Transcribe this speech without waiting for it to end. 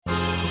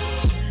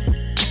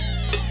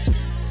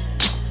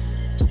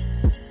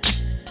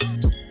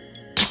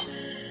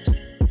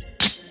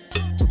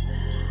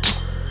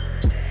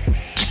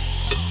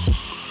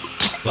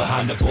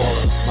behind the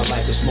baller. My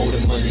life is more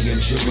than money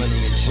and jewelry.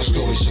 My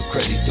story's so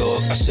crazy,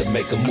 dog. I said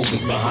make a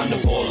movie behind the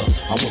baller.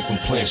 I went from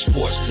playing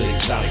sports to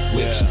exotic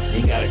whips.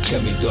 Ain't gotta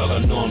tell me, dog. I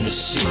know I'm the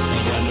shit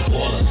behind the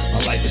baller.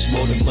 My life is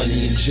more than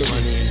money and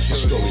jewelry. My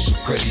story's so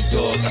crazy,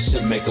 dog. I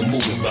said make a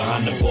movie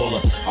behind the baller.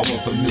 I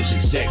went from music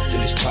exec to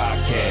this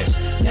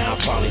podcast. Now I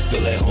finally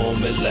feel at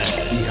home at last.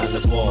 Behind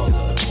the baller.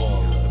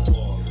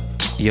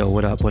 Yo,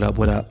 what up, what up,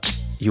 what up?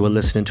 You are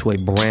listening to a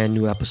brand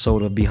new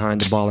episode of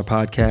Behind the Baller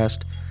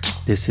podcast.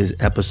 This is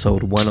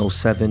episode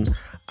 107.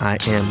 I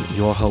am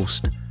your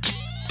host,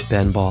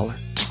 Ben Baller,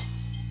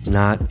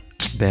 not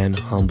Ben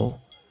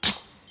Humble,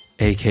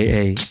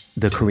 aka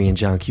the Korean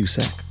John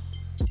Cusack.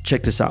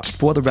 Check this out.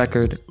 For the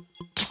record,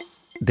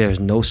 there's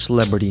no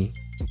celebrity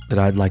that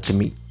I'd like to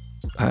meet.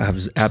 I have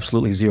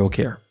absolutely zero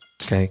care.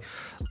 Okay.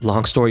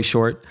 Long story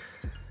short,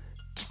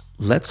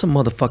 let some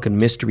motherfucking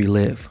mystery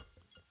live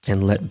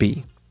and let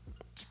be.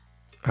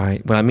 All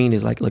right. What I mean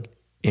is, like, look,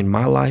 in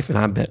my life, and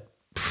I bet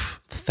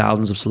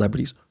thousands of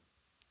celebrities,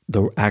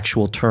 the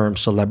actual term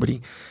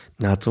celebrity,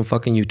 not some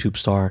fucking YouTube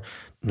star,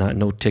 not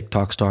no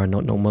TikTok star,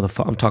 no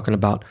motherfucker. I'm talking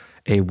about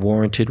a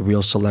warranted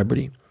real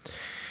celebrity.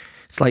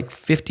 It's like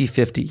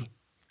 50-50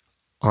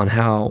 on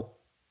how,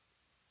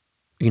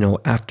 you know,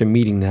 after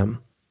meeting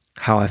them,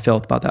 how I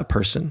felt about that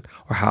person,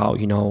 or how,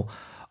 you know,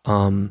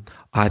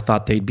 I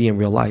thought they'd be in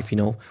real life, you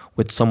know,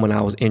 with someone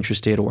I was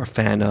interested or a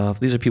fan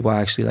of. These are people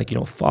I actually, like, you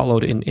know,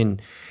 followed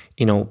in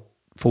you know,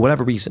 for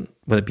whatever reason,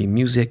 whether it be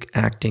music,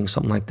 acting,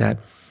 something like that.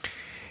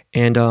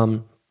 And,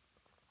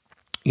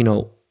 you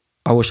know,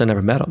 I wish I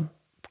never met them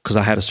because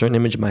I had a certain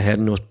image in my head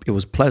and it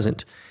was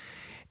pleasant.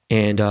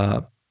 And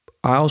I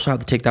also have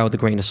to take that with a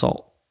grain of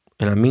salt.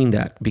 And I mean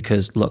that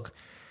because, look,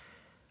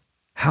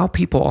 how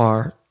people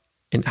are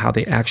and how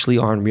they actually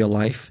are in real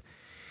life,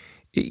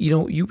 you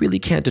know, you really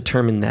can't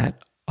determine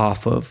that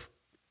off of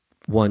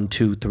 1,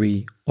 2,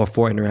 3, or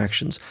 4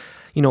 interactions.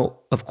 You know,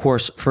 of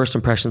course, first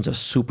impressions are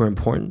super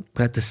important,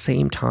 but at the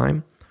same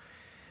time,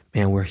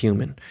 man, we're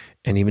human.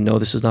 And even though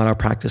this is not our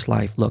practice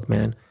life, look,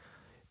 man,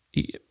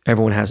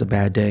 everyone has a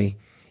bad day.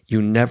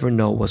 You never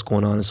know what's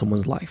going on in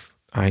someone's life,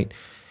 all right?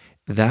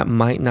 That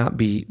might not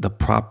be the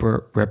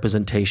proper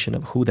representation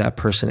of who that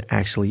person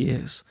actually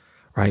is,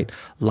 right?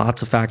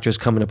 Lots of factors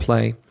come into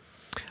play,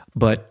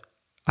 but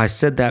I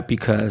said that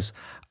because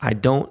I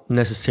don't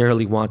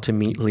necessarily want to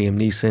meet Liam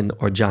Neeson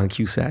or John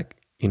Cusack.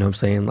 You know what I'm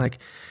saying? Like,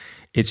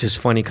 it's just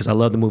funny because I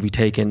love the movie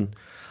Taken.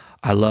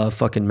 I love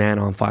fucking Man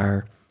on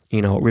Fire,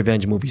 you know,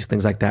 revenge movies,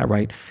 things like that,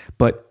 right?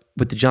 But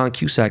with the John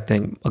Cusack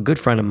thing, a good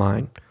friend of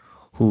mine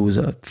who's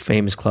a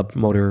famous club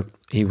promoter,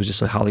 he was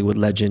just a Hollywood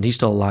legend. He's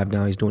still alive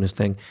now. He's doing his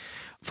thing.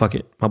 Fuck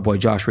it. My boy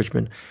Josh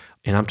Richmond.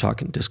 And I'm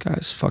talking, this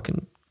guy's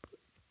fucking,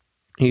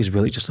 he's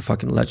really just a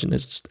fucking legend.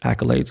 His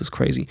accolades is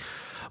crazy.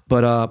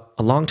 But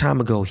a long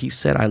time ago, he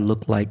said I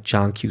looked like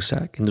John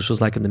Cusack. And this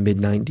was like in the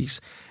mid-90s.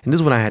 And this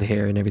is when I had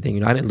hair and everything.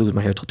 You know, I didn't lose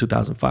my hair till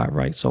 2005,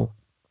 right? So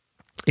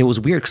it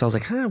was weird because I was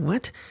like,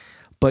 what?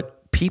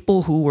 But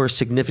people who were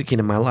significant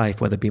in my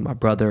life, whether it be my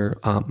brother,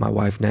 my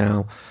wife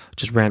now,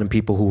 just random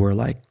people who were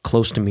like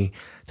close to me,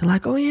 they're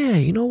like, oh yeah,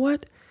 you know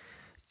what?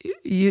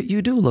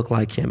 You do look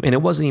like him. And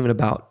it wasn't even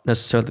about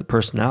necessarily the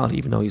personality,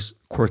 even though he's a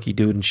quirky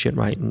dude and shit,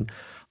 right? And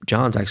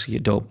John's actually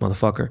a dope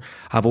motherfucker.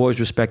 I've always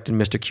respected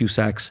Mr.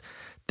 Cusack's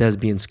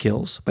thespian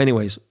skills. But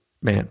anyways,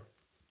 man,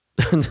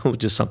 it was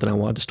just something I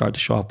wanted to start to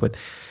show off with.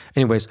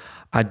 Anyways,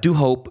 I do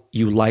hope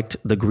you liked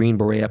the Green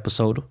Beret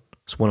episode.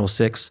 It's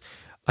 106.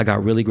 I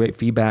got really great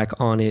feedback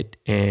on it,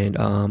 and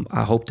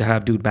I hope to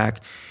have dude back.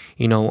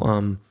 You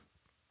know,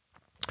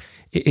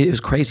 it was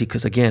crazy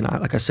because, again,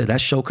 like I said,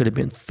 that show could have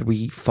been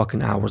 3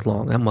 fucking hours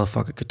long. That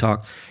motherfucker could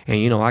talk, and,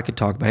 you know, I could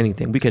talk about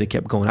anything. We could have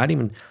kept going.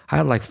 I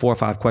had like 4 or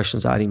 5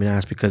 questions I didn't even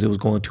ask because it was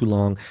going too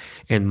long.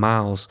 And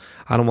Miles,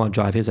 I don't want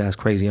to drive his ass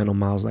crazy. I know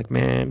Miles like,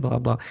 man, blah,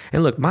 blah.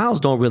 And look, Miles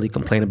don't really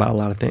complain about a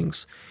lot of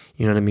things.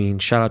 You know what I mean?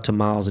 Shout out to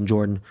Miles and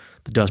Jordan,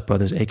 the Dust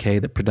Brothers, aka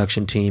the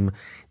production team,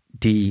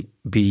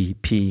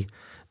 DBP,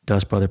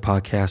 Dust Brother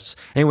Podcasts.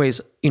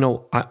 Anyways, you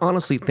know, I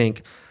honestly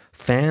think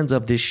fans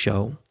of this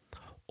show,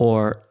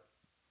 or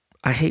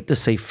I hate to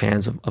say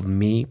fans of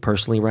me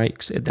personally, right?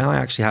 'Cause now I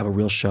actually have a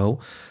real show.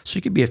 So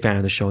you could be a fan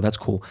of the show. That's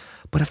cool.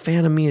 But a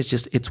fan of me is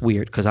just, it's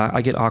weird because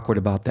I get awkward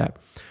about that.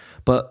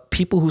 But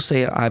people who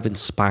say I've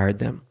inspired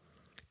them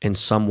in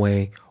some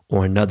way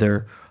or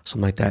another,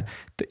 something like that,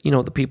 you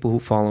know, the people who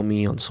follow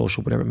me on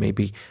social, whatever it may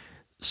be,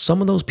 some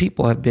of those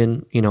people have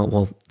been, you know,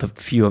 well, the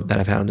few that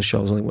I've had on the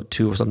show is only,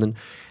 2 or something.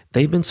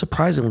 They've been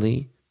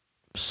surprisingly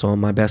some of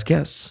my best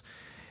guests.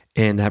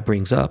 And that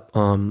brings up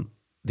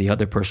the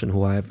other person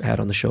who I've had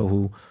on the show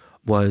who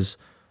was,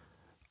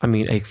 I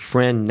mean, a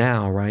friend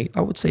now, right? I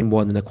would say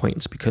more than an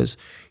acquaintance because,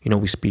 you know,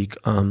 we speak.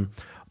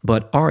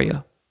 But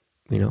Aria,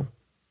 you know,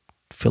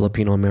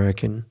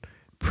 Filipino-American,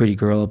 pretty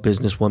girl,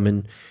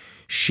 businesswoman.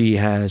 She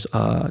has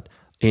an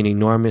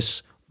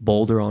enormous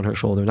boulder on her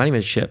shoulder, not even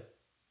a chip.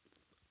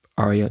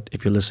 Aria,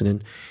 if you're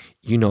listening,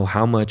 you know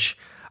how much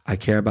I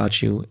care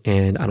about you,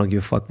 and I don't give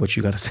a fuck what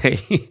you got to say.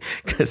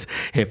 Because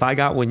if I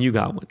got one, you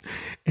got one.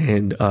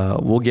 And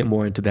we'll get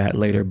more into that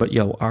later. But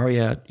yo,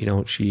 Aria,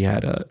 she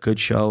had a good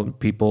show.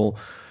 People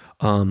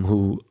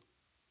who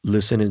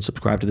listen and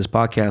subscribe to this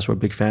podcast were a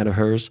big fan of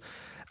hers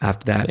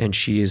after that. And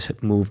she has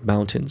moved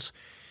mountains.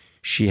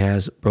 She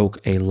has broke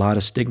a lot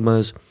of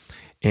stigmas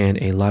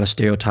and a lot of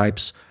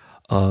stereotypes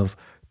of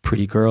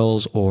pretty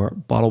girls or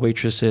bottle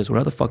waitresses,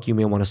 whatever the fuck you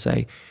may want to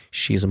say.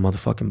 She's a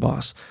motherfucking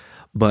boss.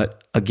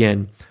 But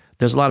again,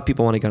 there's a lot of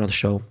people who want to get on the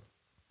show.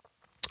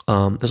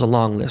 There's a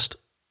long list,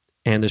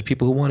 and there's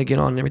people who want to get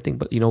on and everything.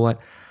 But you know what?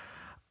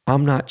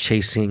 I'm not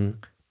chasing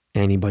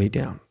anybody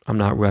down. I'm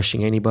not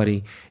rushing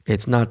anybody.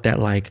 It's not that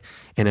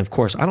and of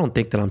course, I don't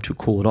think that I'm too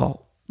cool at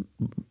all.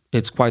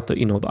 It's quite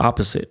the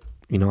opposite.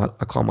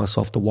 I call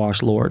myself the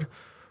Wash Lord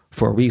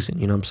for a reason.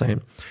 You know what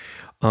I'm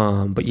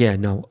saying? But yeah,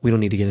 no, we don't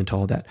need to get into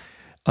all that.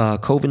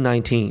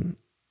 COVID-19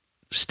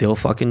 still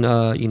fucking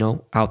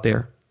out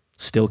there.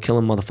 Still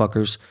killing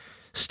motherfuckers,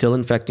 still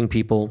infecting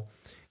people.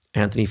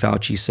 Anthony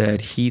Fauci said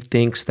he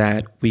thinks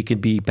that we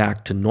could be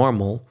back to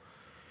normal.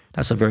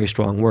 That's a very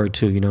strong word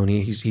too, and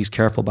he's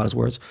careful about his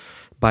words.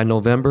 By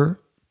November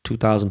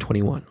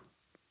 2021.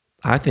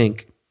 I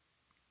think,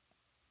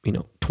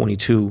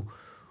 22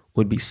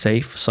 would be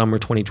safe. Summer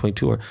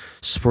 2022 or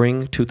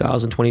spring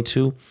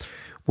 2022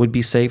 would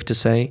be safe to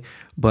say.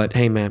 But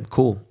hey, man,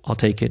 cool. I'll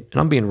take it. And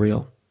I'm being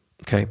real.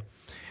 Okay.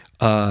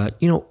 I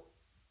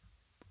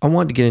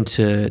wanted to get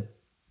into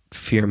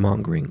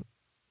fear-mongering.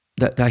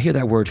 I hear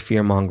that word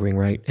fear-mongering,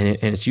 right? And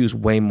it's used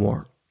way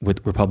more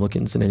with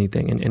Republicans than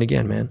anything. And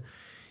again, man,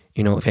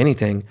 if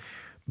anything,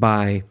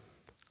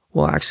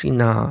 actually,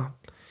 nah.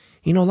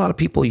 A lot of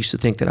people used to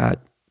think that I'd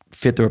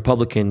fit the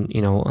Republican,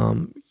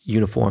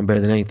 uniform better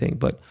than anything.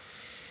 But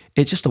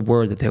it's just a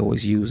word that they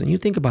always use. And you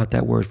think about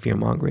that word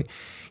fear-mongering.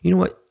 You know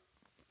what?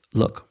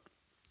 Look,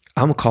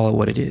 I'm going to call it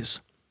what it is.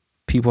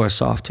 People are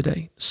soft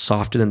today,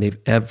 softer than they've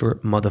ever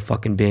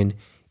motherfucking been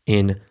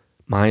in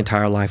my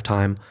entire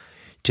lifetime.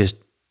 Just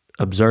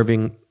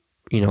observing,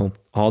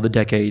 all the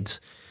decades,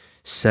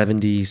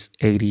 70s,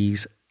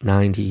 80s,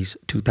 90s,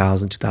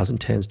 2000s,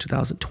 2010s,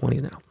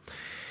 2020s now.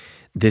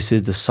 This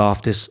is the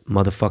softest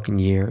motherfucking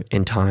year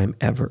in time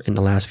ever in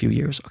the last few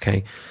years,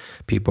 okay?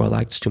 People are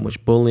like, it's too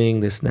much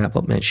bullying, this and that,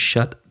 but man,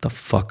 shut the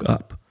fuck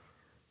up.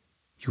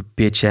 You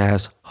bitch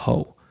ass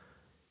hoe.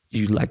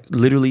 You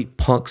literally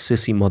punk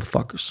sissy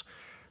motherfuckers.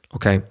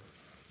 Okay?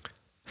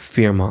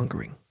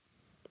 Fear-mongering.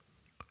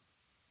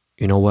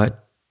 You know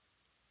what?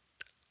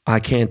 I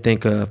can't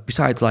think of,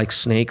 besides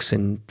snakes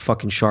and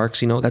fucking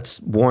sharks,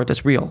 that's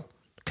real.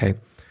 Okay?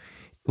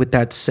 With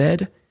that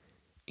said,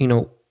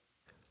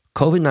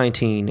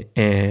 COVID-19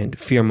 and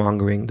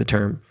fear-mongering, the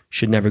term,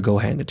 should never go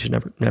hand in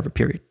hand, never,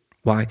 period.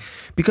 Why?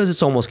 Because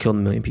it's almost killed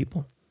 1 million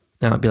people.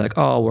 Now I'd be like,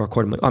 oh, we're a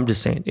quarter million. I'm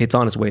just saying, it's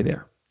on its way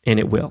there, and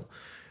it will.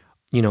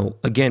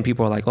 Again,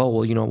 people are like, oh,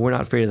 well, we're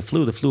not afraid of the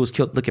flu. The flu was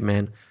killed. Look at,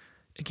 man,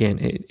 again,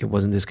 it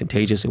wasn't this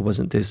contagious. It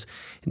wasn't this,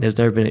 and there's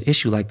never been an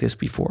issue like this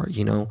before,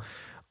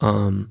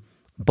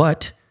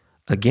 But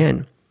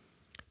again,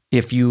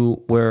 if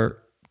you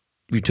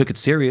took it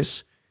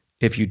serious,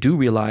 if you do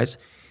realize,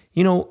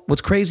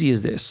 what's crazy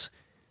is this.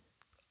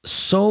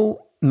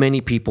 So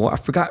many people, I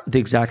forgot the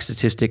exact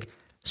statistic,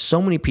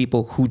 so many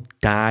people who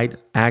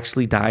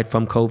actually died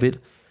from COVID,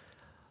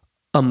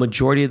 a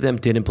majority of them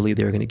didn't believe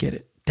they were going to get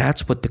it.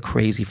 That's what the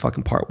crazy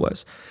fucking part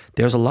was.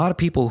 There's a lot of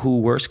people who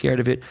were scared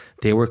of it.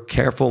 They were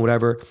careful,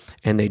 whatever,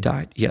 and they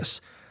died.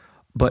 Yes.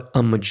 But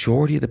a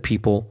majority of the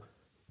people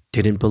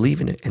didn't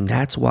believe in it. And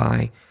that's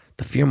why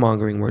the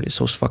fear-mongering word is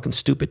so fucking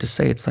stupid to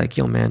say. It's like,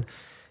 yo, man,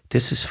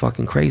 this is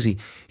fucking crazy.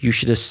 You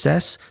should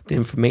assess the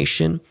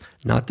information,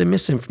 not the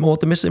misinformation. Well,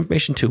 the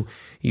misinformation too.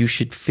 You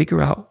should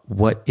figure out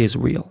what is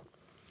real.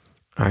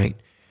 All right.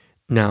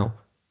 Now,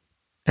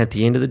 at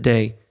the end of the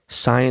day,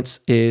 science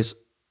is,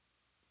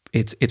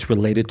 it's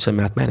related to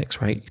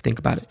mathematics, right? You think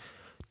about it.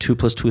 2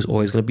 + 2 is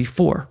always going to be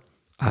 4.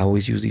 I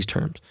always use these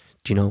terms,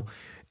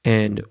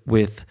 and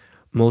with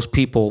most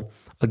people,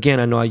 again,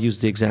 I know I use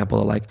the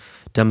example of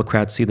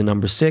Democrats see the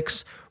number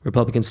 6,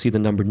 Republicans see the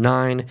number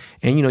 9,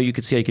 and you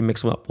can see how you can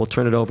mix them up. Well,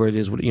 turn it over. It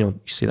is what, you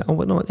see that.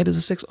 Oh, no, it is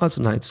a 6. Oh, it's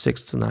a 9. It's a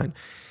 6. It's a 9.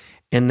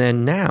 And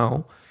then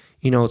now,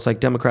 it's like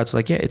Democrats are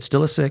like, yeah, it's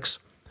still a 6.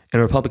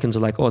 And Republicans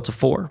are like, oh, it's a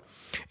 4.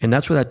 And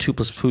that's where that 2 +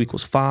 2 =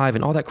 5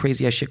 and all that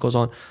crazy ass shit goes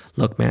on.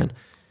 Look, man,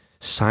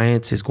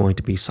 science is going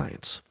to be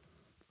science.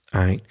 All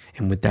right.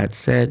 And with that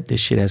said, this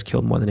shit has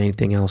killed more than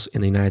anything else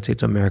in the United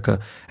States of America.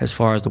 As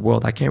far as the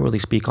world, I can't really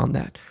speak on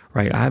that,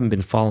 right? I haven't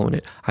been following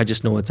it. I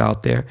just know it's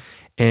out there.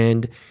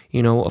 And,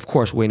 of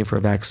course, waiting for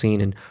a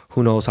vaccine, and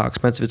who knows how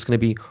expensive it's going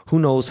to be. Who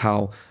knows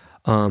how,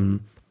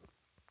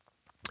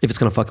 if it's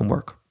going to fucking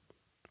work,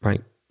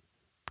 right?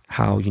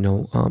 How,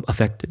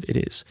 effective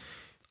it is.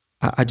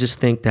 I just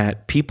think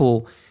that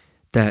people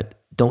that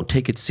don't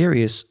take it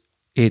serious,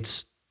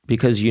 it's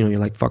because, you're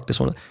like, fuck this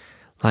one.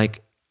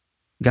 Like,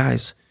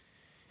 guys,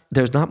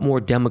 there's not more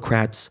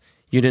Democrats,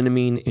 you know what I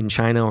mean, in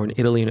China or in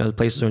Italy and other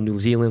places or in New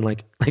Zealand.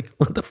 Like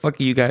what the fuck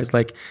are you guys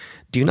like?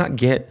 Do you not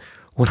get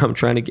what I'm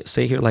trying to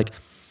say here? Like,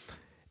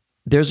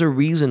 there's a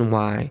reason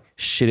why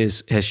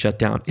shit has shut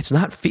down. It's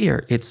not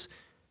fear. It's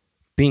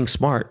being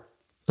smart.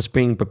 It's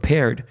being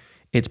prepared.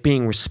 It's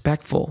being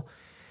respectful.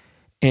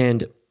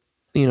 And,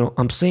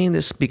 I'm saying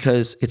this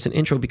because it's an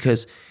intro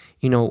because,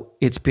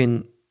 it's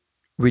been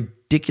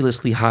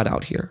ridiculously hot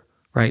out here,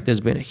 right? There's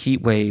been a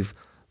heat wave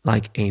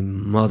like a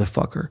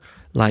motherfucker.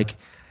 Like,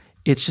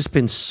 it's just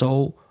been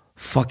so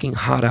fucking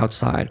hot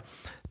outside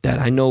that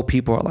I know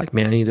people are like,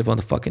 man, I need to run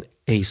the fucking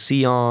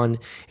AC on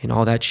and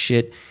all that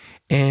shit.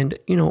 And,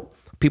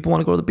 people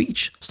want to go to the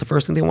beach. It's the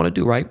first thing they want to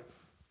do, right?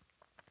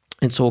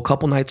 And so a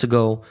couple nights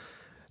ago,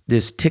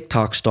 this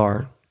TikTok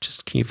star,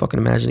 just can you fucking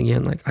imagine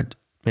again? Like,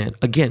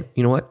 again,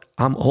 you know what?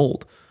 I'm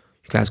old.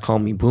 You guys call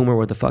me boomer,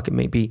 what the fuck it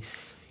may be.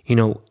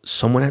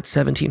 Someone at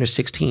 17 or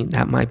 16,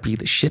 that might be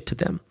the shit to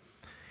them.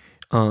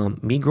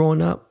 Me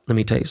growing up, let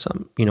me tell you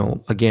something.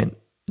 Again,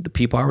 the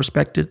people I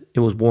respected, it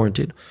was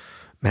warranted.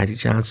 Magic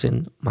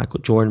Johnson,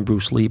 Michael Jordan,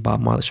 Bruce Lee, Bob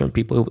Marley, certain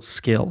people, it was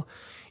skill.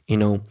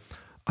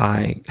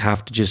 I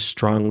have to just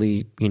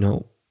strongly,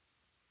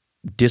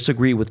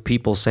 disagree with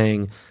people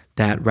saying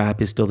that rap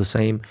is still the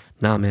same.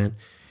 Nah, man,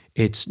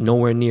 it's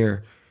anywhere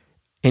near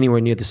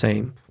the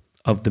same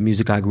of the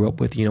music I grew up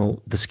with.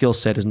 The skill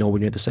set is nowhere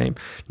near the same.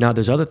 Now,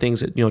 there's other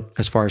things that,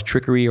 as far as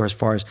trickery or as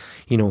far as,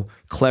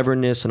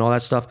 cleverness and all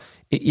that stuff,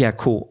 yeah,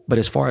 cool. But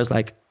as far as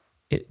like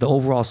the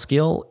overall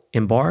skill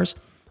in bars,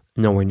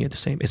 nowhere near the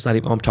same. It's not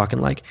even, I'm talking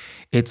like,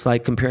 it's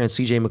like comparing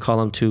CJ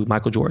McCollum to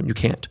Michael Jordan. You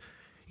can't.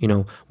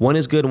 One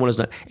is good and one is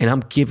not. And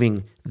I'm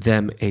giving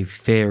them a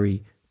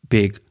very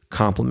big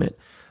compliment.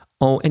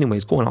 Oh,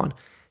 anyways, going on.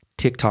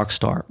 TikTok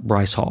star,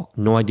 Bryce Hall.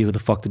 No idea who the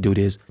fuck the dude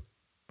is.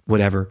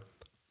 Whatever.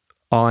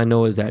 All I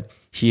know is that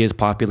he is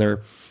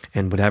popular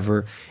and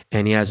whatever.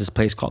 And he has this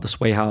place called the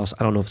Sway House.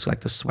 I don't know if it's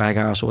like the Swag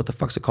House or what the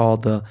fuck's it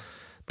called. The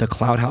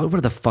Cloud House.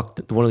 What the fuck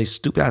one of these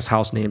stupid ass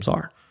house names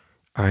are.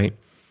 All right.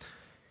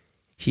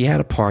 He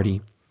had a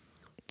party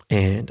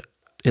and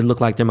it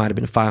looked like there might have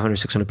been 500,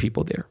 600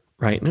 people there.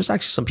 Right. And there's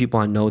actually some people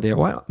I know there.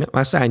 Well, when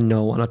I say I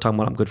know, I'm not talking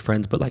about I'm good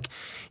friends, but like,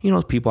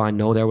 people I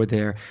know that were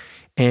there.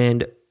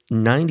 And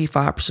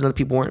 95% of the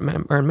people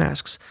weren't wearing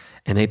masks.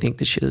 And they think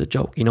this shit is a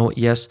joke.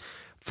 Yes,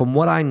 from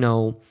what I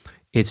know,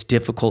 it's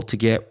difficult to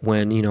get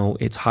when,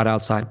 it's hot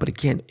outside. But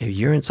again, if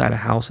you're inside a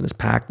house and it's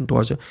packed and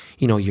doors are,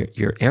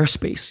 your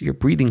airspace, your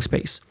breathing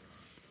space.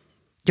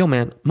 Yo,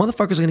 man,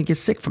 motherfuckers are going to get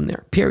sick from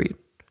there, period.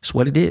 It's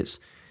what it is,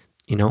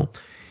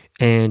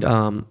 And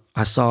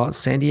I saw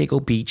San Diego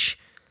Beach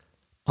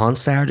on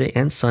Saturday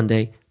and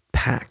Sunday,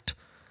 packed,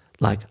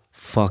 like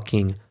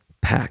fucking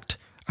packed.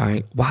 All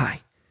right.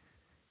 Why?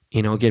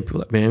 Again, people are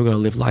like, man, we're going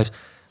to live lives.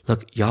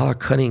 Look, y'all are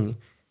cutting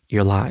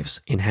your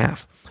lives in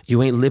half.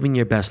 You ain't living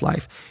your best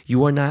life.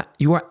 You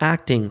are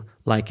acting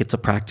like it's a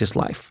practice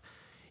life.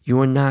 You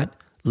are not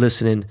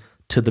listening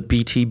to the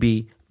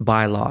BTB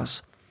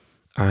bylaws.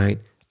 All right.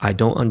 I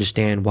don't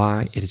understand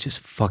why. It is just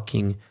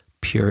fucking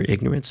pure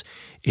ignorance.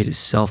 It is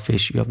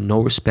selfish. You have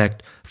no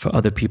respect for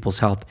other people's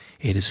health.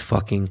 It is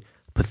fucking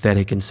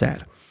pathetic and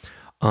sad.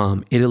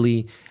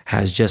 Italy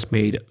has just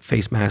made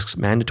face masks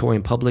mandatory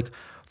in public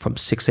from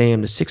 6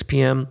 a.m. to 6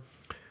 p.m.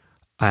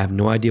 I have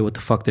no idea what the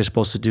fuck they're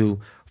supposed to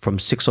do from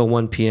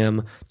 6:01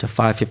 p.m. to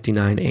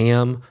 5:59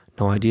 a.m.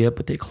 No idea,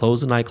 but they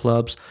close the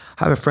nightclubs.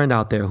 I have a friend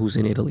out there who's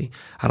in Italy.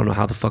 I don't know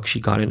how the fuck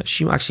she got in.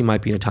 She actually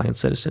might be an Italian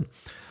citizen.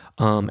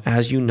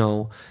 As you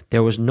know,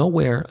 there was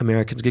nowhere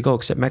Americans could go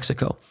except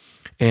Mexico.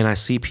 And I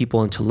see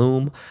people in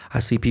Tulum. I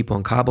see people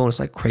in Cabo, and it's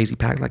like crazy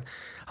packed. Like,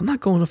 I'm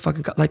not going to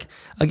fucking, like,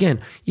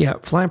 again, yeah,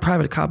 flying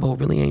private to Cabo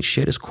really ain't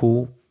shit. It's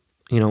cool.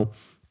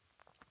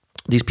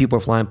 These people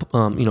are flying,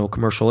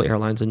 commercial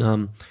airlines,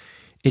 and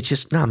it's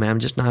just, nah, man, I'm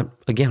just not,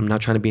 again, I'm not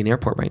trying to be in an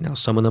airport right now.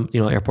 Some of them,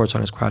 airports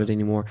aren't as crowded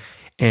anymore,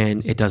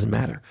 and it doesn't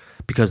matter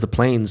because the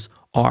planes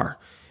are.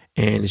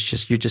 And it's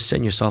just, you're just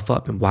setting yourself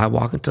up. And why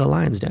walk into the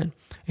Lion's Den?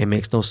 It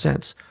makes no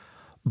sense.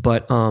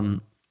 But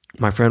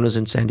my friend was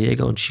in San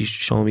Diego and she's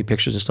showing me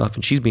pictures and stuff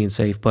and she's being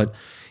safe. But,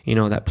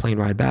 that plane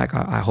ride back,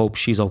 I hope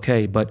she's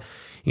okay. But,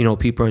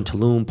 people are in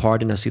Tulum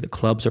partying. I see the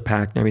clubs are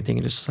packed and everything.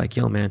 And it's just like,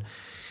 yo, man,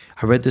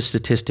 I read this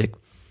statistic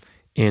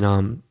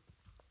on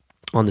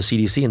the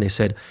CDC and they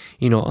said,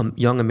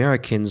 young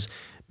Americans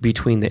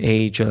between the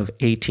age of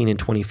 18 and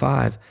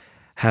 25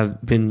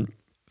 have been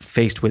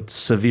faced with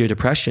severe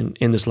depression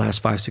in this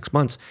last 5-6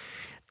 months.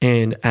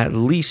 And at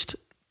least,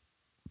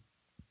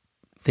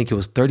 I think it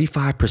was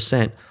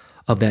 35%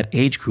 of that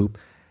age group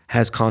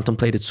has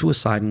contemplated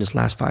suicide in this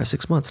last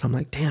 5-6 months. And I'm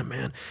like, damn,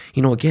 man,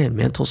 again,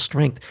 mental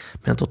strength,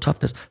 mental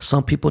toughness.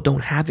 Some people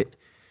don't have it.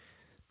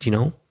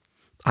 You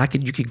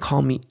can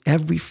call me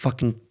every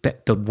fucking,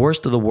 the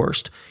worst of the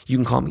worst. You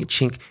can call me a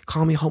chink,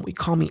 call me a homie,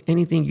 call me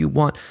anything you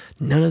want.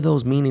 None of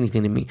those mean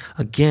anything to me.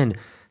 Again,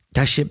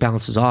 that shit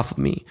bounces off of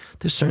me.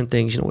 There's certain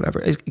things, whatever.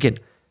 Again,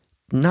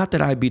 not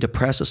that I'd be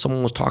depressed if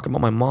someone was talking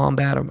about my mom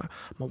bad or my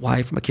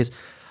wife or my kids,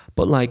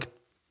 but like,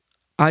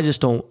 I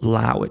just don't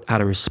allow it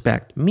out of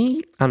respect.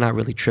 Me, I'm not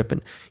really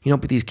tripping,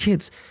 but these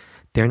kids,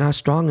 they're not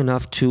strong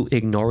enough to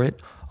ignore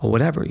it or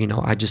whatever.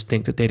 I just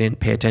think that they didn't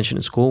pay attention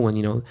in school when,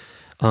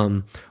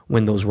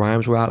 when those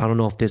rhymes were out. I don't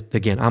know if this,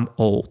 again, I'm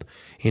old,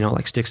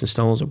 like sticks and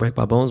stones will break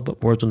my bones,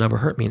 but words will never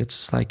hurt me. And it's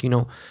just like,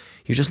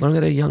 you just learn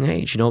that at a young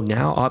age.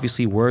 Now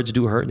obviously words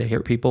do hurt and they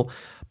hurt people,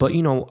 but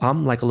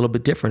I'm like a little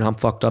bit different. I'm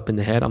fucked up in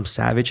the head. I'm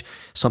savage.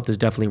 Something's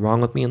definitely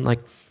wrong with me. And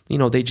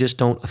they just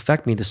don't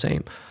affect me the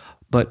same.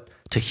 But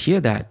to hear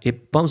that,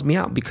 it bums me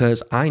out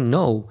because I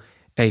know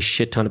a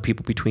shit ton of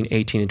people between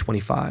 18 and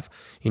 25.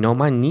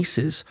 My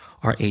nieces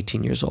are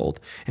 18 years old.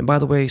 And by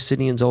the way,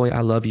 Sydney and Zoe,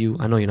 I love you.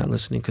 I know you're not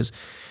listening because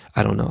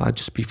I don't know. I'd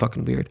just be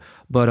fucking weird.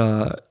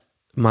 But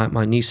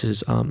my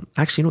nieces,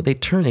 actually, they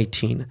turn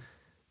 18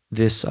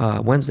 this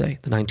Wednesday,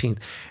 the 19th.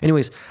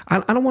 Anyways, I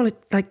don't want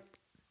to,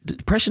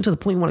 depression to the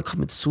point you want to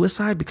commit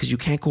suicide because you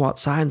can't go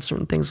outside and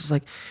certain things. It's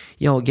like,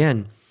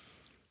 again,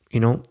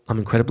 I'm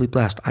incredibly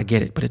blessed. I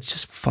get it, but it's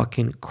just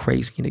fucking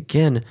crazy. And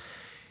again,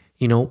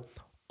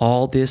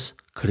 all this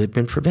could have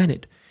been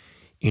prevented.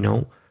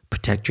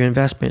 Protect your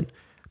investment,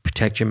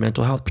 protect your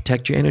mental health,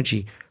 protect your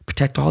energy,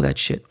 protect all that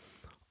shit.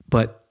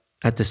 But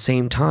at the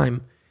same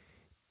time,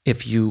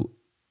 if you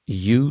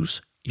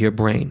use your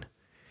brain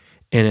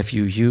and if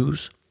you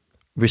use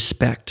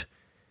respect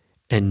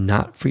and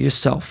not for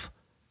yourself,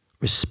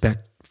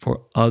 respect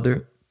for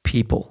other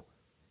people,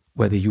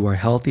 whether you are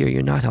healthy or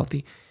you're not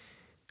healthy,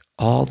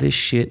 all this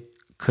shit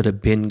could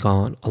have been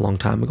gone a long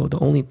time ago. The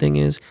only thing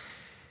is,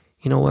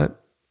 you know what?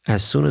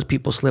 As soon as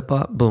people slip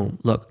up, boom.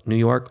 Look, New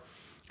York,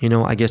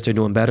 I guess they're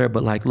doing better,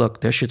 but look,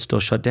 their shit's still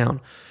shut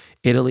down.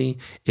 Italy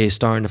is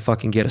starting to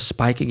fucking get a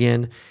spike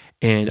again.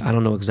 And I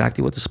don't know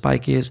exactly what the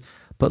spike is,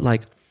 but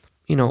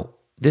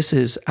this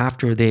is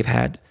after they've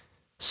had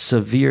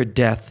severe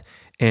death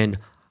and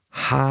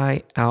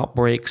high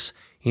outbreaks.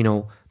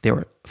 There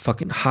were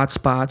fucking hot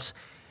spots,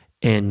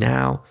 and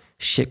now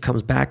shit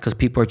comes back because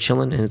people are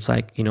chilling, and it's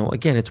like,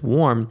 again, it's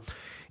warm.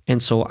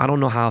 And so I don't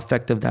know how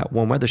effective that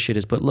warm weather shit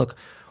is, but look,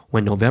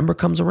 when November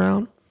comes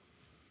around,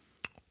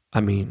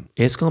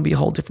 it's going to be a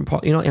whole different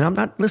part,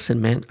 and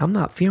listen, man, I'm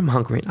not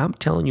fear-mongering. I'm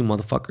telling you,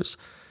 motherfuckers,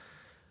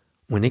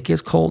 when it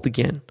gets cold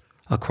again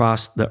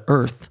across the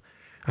earth,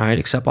 all right,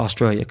 except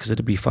Australia, because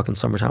it'll be fucking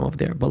summertime over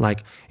there,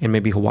 but and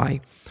maybe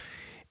Hawaii,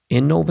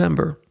 in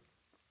November,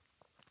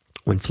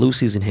 when flu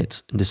season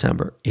hits in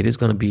December, it is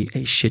going to be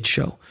a shit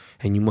show.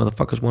 And you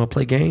motherfuckers want to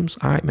play games?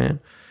 All right, man.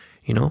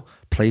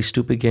 Play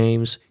stupid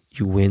games.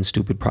 You win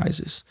stupid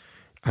prizes.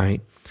 All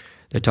right.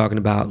 They're talking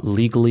about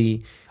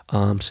legally,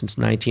 since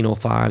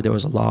 1905, there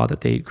was a law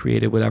that they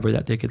created, whatever,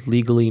 that they could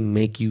legally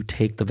make you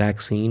take the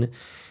vaccine.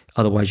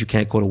 Otherwise, you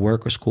can't go to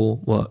work or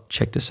school. Well,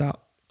 check this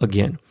out.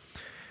 Again,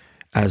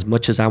 as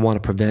much as I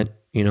want to prevent,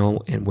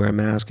 and wear a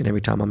mask, and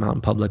every time I'm out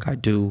in public, I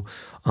do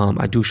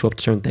show up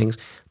to certain things.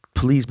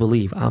 Please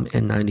believe I'm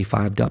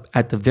N95'd up,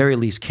 at the very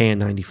least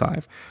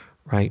KN95,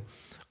 right?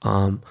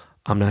 I'm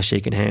not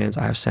shaking hands.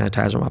 I have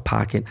sanitizer in my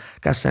pocket.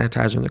 Got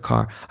sanitizer in the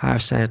car. I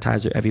have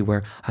sanitizer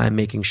everywhere. I'm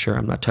making sure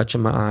I'm not touching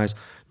my eyes,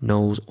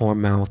 nose, or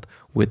mouth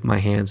with my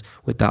hands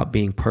without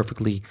being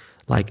perfectly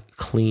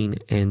clean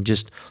and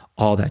just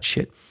all that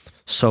shit.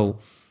 So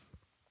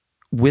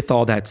with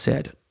all that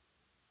said,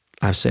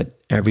 I've said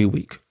every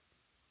week,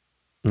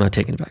 I'm not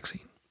taking the vaccine.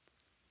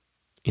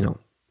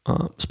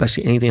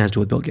 Especially anything that has to do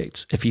with Bill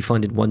Gates. If he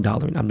funded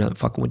 $1, I'm not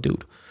fucking with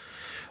dude.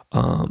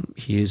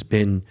 He has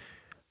been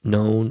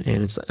known,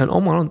 and I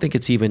don't think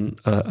it's even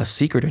a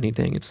secret or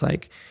anything. It's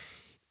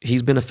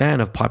he's been a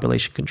fan of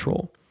population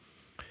control,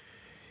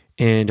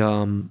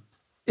 and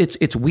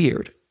it's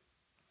weird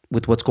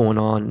with what's going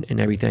on and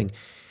everything.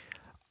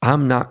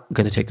 I'm not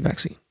going to take the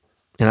vaccine,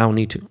 and I don't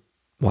need to.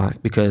 Why?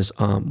 Because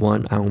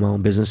one, I own my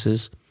own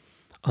businesses.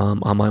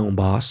 I'm my own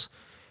boss.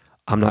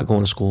 I'm not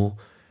going to school.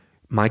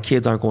 My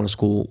kids aren't going to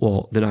school.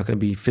 Well, they're not going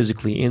to be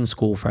physically in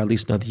school for at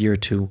least another year or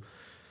two.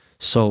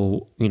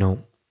 So, I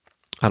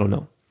don't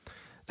know.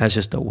 That's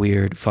just a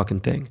weird fucking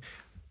thing.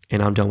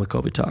 And I'm done with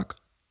COVID talk.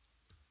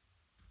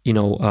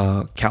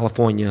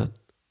 California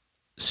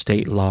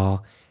state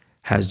law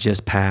has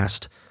just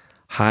passed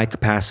high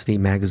capacity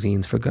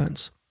magazines for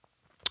guns.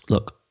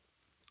 Look,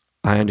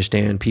 I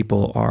understand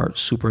people are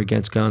super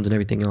against guns and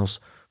everything else.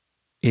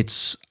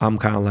 I'm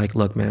kind of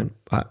look, man,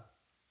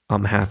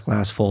 I'm half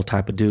glass full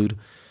type of dude.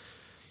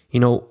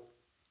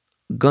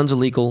 Guns are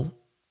legal.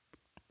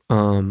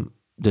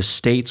 The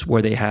states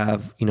where they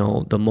have,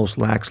 the most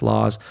lax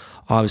laws,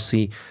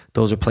 obviously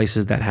those are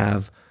places that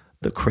have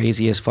the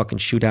craziest fucking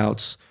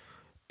shootouts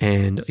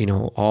and,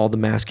 all the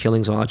mass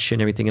killings, all that shit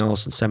and everything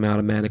else, and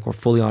semi-automatic or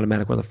fully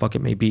automatic, where the fuck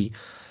it may be.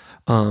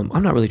 I'm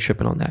not really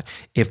tripping on that.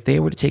 If they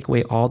were to take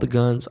away all the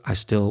guns, I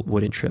still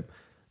wouldn't trip.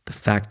 The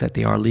fact that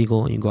they are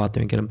legal and you go out there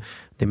and get them,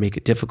 they make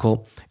it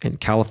difficult. And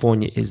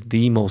California is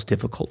the most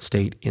difficult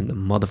state in the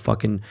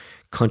motherfucking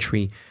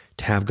country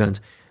to have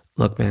guns.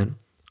 Look, man,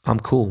 I'm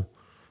cool.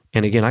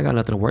 And again, I got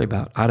nothing to worry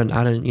about. I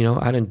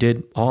done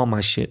did all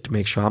my shit to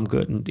make sure I'm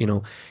good, and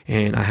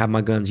and I have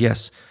my guns.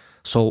 Yes.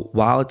 So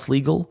while it's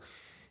legal,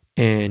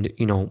 and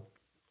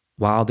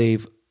while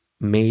they've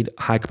made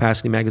high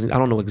capacity magazines. I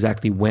don't know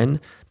exactly when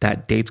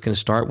that date's going to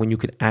start, when you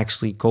could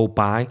actually go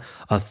buy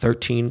a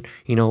 13,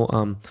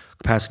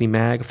 capacity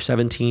mag,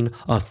 17,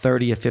 a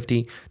 30, a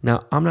 50.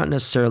 Now, I'm not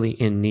necessarily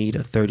in need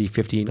of 30,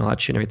 50, and all that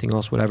shit and everything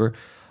else, whatever.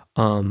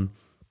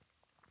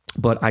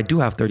 But I do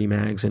have 30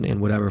 mags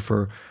and whatever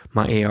for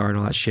my AR and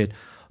all that shit.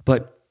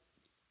 But,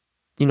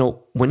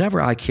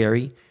 whenever I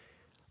carry,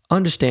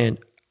 understand,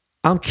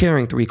 I'm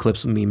carrying 3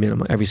 clips with me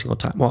minimum every single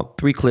time. Well,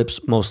 3 clips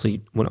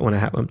mostly when I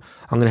have them.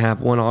 I'm going to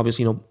have one,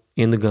 obviously,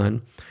 in the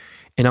gun.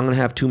 And I'm going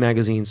to have 2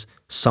 magazines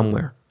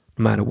somewhere,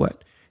 no matter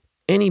what.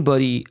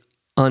 Anybody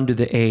under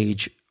the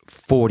age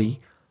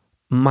 40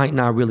 might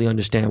not really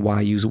understand why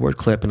I use the word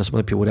clip and some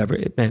other people, whatever.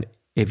 Man,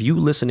 if you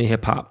listen to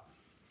hip hop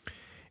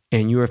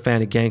and you're a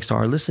fan of gangsta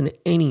or listen to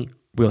any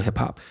real hip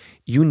hop,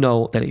 you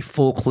know that a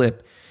full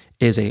clip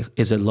is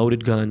a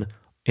loaded gun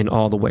in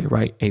all the way,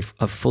 right?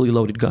 A fully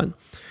loaded gun.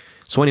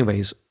 So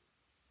anyways,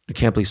 I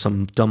can't believe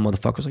some dumb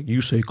motherfuckers like, you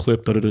say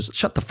clip, da-da-da.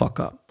 Shut the fuck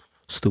up,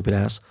 stupid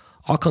ass.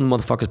 I'll call them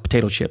motherfuckers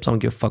potato chips. I don't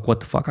give a fuck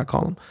what the fuck I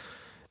call them.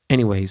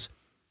 Anyways,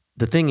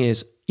 the thing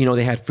is,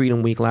 they had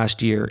Freedom Week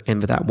last year, and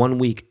for that 1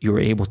 week, you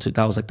were able to,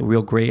 that was like the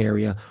real gray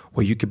area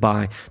where you could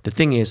buy. The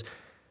thing is,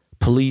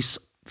 police,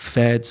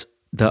 feds,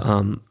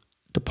 the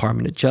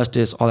Department of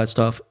Justice, all that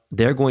stuff,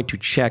 they're going to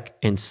check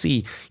and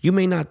see. You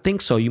may not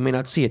think so, you may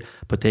not see it,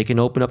 but they can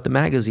open up the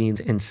magazines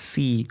and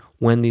see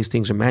when these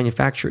things are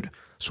manufactured.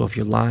 So if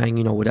you're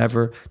lying,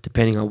 whatever,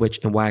 depending on which,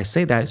 and why I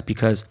say that is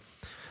because,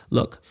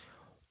 look,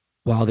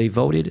 while they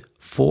voted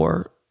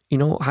for,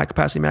 high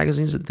capacity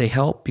magazines, they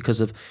help because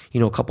of,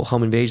 a couple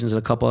home invasions and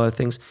a couple other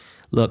things.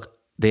 Look,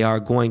 they are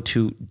going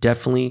to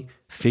definitely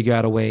figure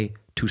out a way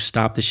to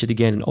stop this shit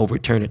again and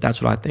overturn it.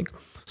 That's what I think.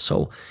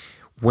 So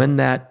when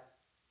that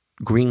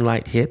green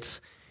light hits,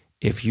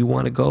 if you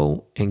want to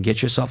go and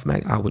get yourself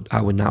mag,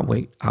 I would not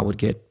wait. I would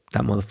get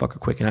that motherfucker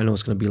quick. And I know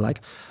it's going to be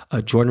like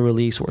a Jordan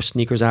release or a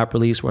sneakers app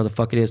release, where the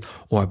fuck it is,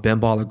 or a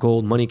Ben Baller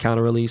Gold money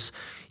counter release.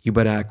 You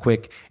better act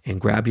quick and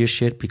grab your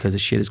shit, because the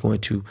shit is going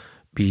to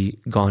be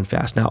gone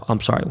fast. Now,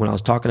 I'm sorry, when I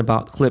was talking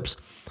about clips,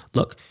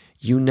 look,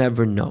 you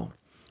never know,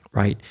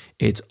 right?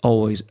 It's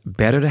always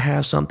better to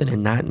have something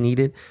and not need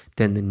it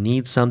than to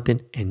need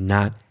something and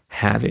not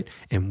have it.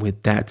 And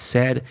with that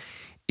said,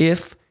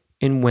 if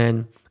and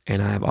when,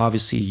 and I have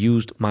obviously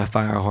used my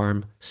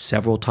firearm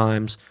several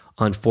times,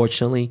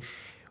 unfortunately,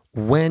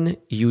 when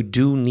you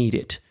do need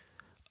it,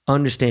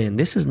 understand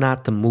this is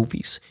not the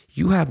movies.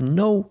 You have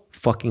no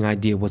fucking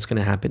idea what's going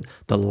to happen.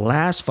 The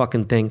last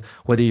fucking thing,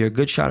 whether you're a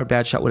good shot or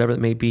bad shot, whatever it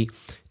may be,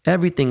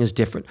 everything is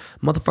different.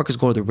 Motherfuckers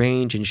go to the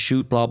range and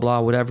shoot, blah, blah,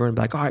 whatever, and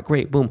be like, all right,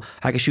 great, boom,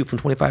 I can shoot from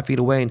 25 feet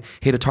away and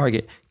hit a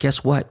target.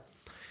 Guess what?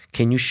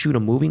 Can you shoot a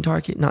moving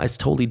target? No, it's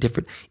totally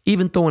different.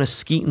 Even throwing a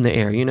skeet in the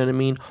air, you know what I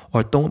mean?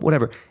 Or throwing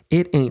whatever,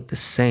 it ain't the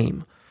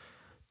same.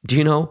 Do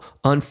you know?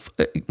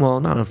 Well,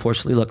 not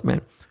unfortunately. Look,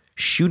 man,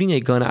 shooting a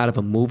gun out of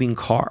a moving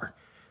car,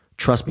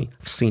 trust me,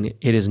 I've seen it.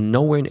 It is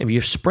nowhere. If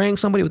you're spraying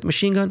somebody with a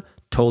machine gun,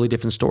 totally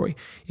different story.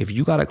 If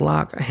you got a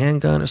Glock, a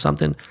handgun or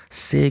something,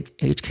 SIG,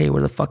 HK,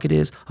 where the fuck it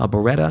is, a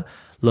Beretta,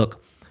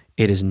 look,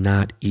 it is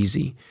not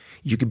easy.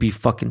 You could be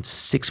fucking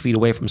 6 feet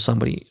away from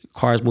somebody,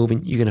 car's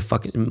moving, you're gonna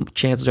fucking,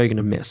 chances are you're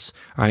gonna miss,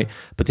 all right?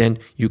 But then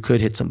you could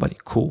hit somebody,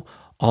 cool.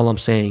 All I'm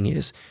saying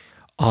is,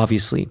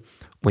 obviously,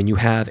 when you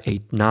have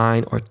a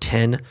 9 or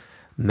 10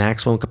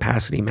 maximum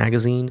capacity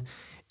magazine,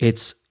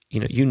 it's,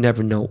 you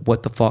never know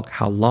what the fuck,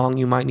 how long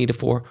you might need it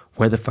for,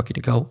 where the fuck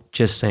you go.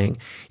 Just saying,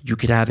 you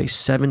could have a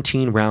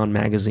 17 round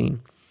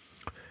magazine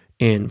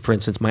in, for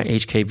instance, my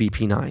HK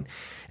VP9,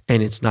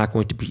 and it's not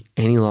going to be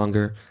any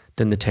longer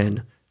than the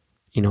 10,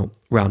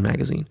 round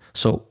magazine.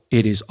 So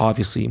it is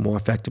obviously more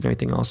effective than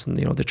anything else. And,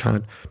 they're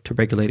trying to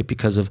regulate it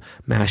because of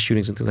mass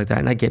shootings and things like that.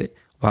 And I get it.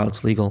 While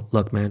it's legal,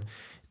 look, man,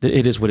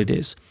 it is what it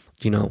is.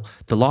 The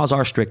laws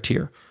are strict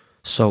here.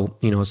 So,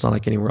 it's not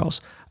like anywhere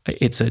else.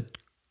 It's a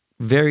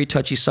very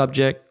touchy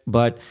subject,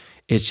 but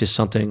it's just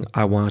something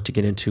I wanted to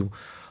get into.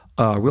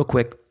 Real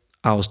quick,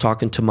 I was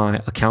talking to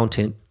my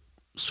accountant,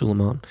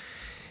 Suleiman,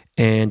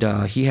 and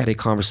he had a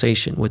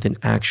conversation with an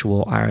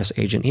actual IRS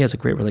agent. He has a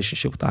great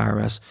relationship with the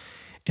IRS.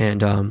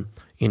 And,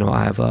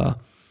 I've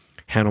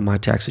handled my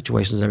tax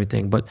situations and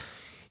everything, but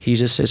he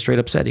just said straight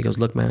up said, he goes,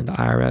 look, man, the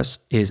IRS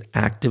is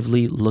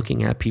actively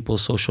looking at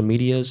people's social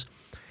medias.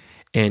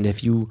 And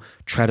if you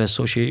try to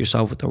associate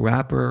yourself with a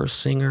rapper or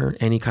singer,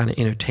 any kind of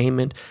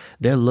entertainment,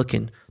 they're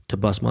looking to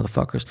bust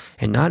motherfuckers.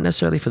 And not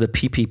necessarily for the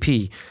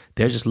PPP.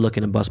 They're just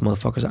looking to bust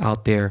motherfuckers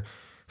out there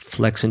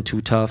flexing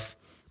too tough.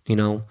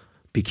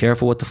 Be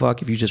careful what the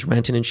fuck. If you're just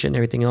renting and shit and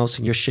everything else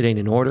and your shit ain't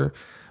in order,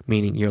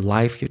 meaning your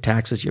life, your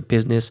taxes, your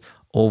business,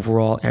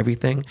 overall,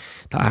 everything,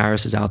 the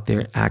IRS is out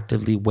there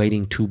actively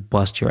waiting to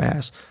bust your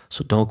ass.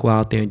 So don't go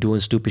out there and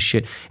doing stupid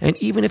shit. And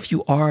even if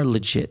you are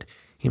legit,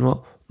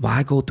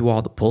 why go through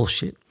all the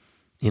bullshit?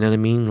 You know what I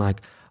mean?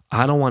 Like,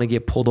 I don't want to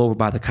get pulled over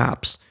by the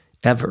cops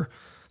ever.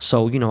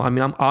 So,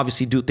 I'm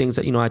obviously do things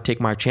that, I take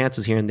my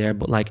chances here and there,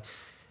 but like,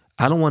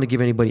 I don't want to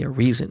give anybody a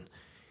reason,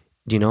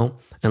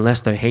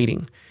 unless they're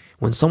hating.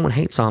 When someone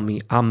hates on me,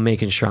 I'm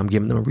making sure I'm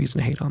giving them a reason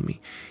to hate on me,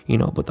 you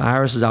know. But the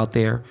IRS is out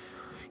there,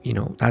 you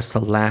know. That's the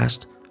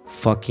last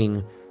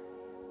fucking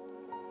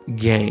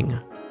gang.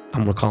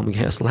 I'm gonna call them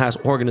again. That's the last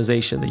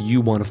organization that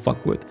you want to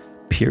fuck with.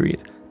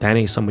 Period. That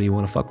ain't somebody you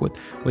want to fuck with.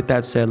 With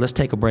that said, let's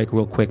take a break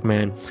real quick,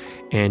 man,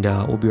 and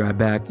we'll be right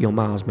back. Yo,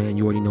 Miles, man,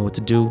 you already know what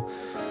to do.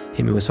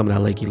 Hit me with some of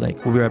that Lakey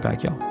Lake. We'll be right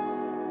back, y'all.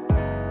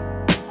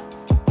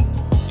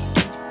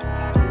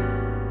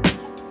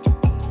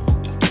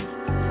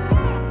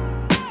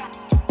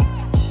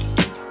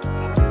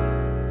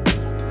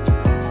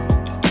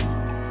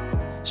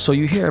 So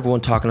you hear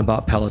everyone talking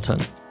about Peloton,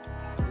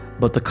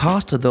 but the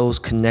cost of those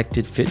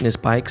connected fitness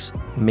bikes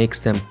makes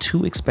them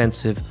too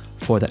expensive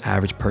for the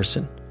average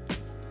person.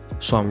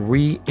 So I'm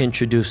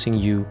reintroducing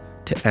you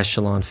to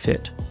Echelon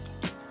Fit.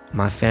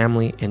 My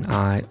family and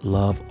I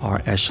love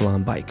our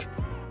Echelon bike.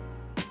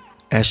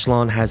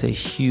 Echelon has a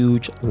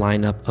huge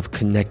lineup of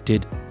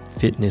connected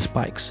fitness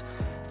bikes,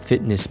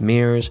 fitness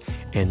mirrors,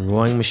 and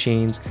rowing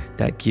machines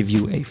that give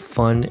you a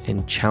fun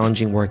and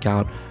challenging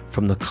workout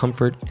from the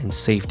comfort and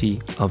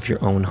safety of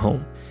your own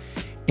home.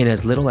 In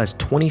as little as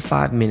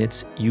 25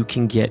 minutes, you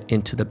can get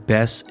into the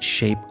best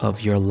shape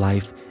of your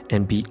life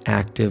and be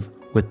active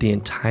with the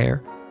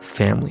entire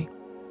family.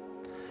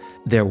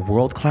 Their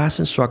world-class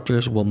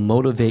instructors will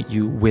motivate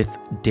you with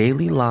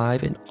daily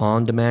live and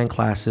on-demand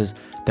classes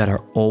that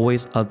are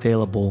always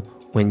available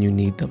when you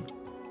need them.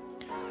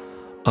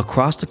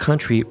 Across the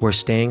country, we're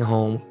staying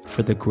home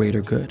for the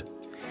greater good.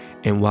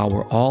 And while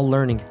we're all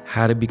learning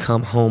how to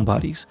become home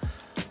buddies,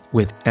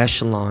 with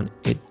Echelon,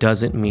 it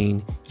doesn't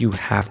mean you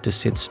have to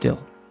sit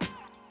still.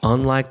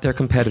 Unlike their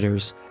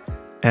competitors,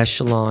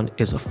 Echelon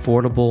is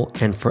affordable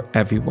and for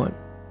everyone.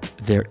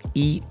 Their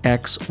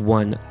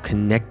EX1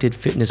 connected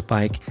fitness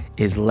bike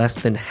is less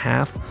than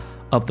half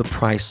of the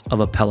price of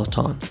a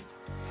Peloton.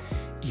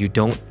 You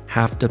don't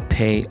have to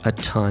pay a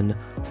ton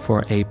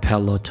for a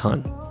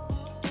Peloton,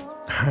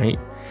 right?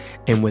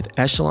 And with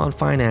Echelon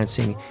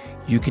financing,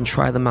 you can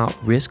try them out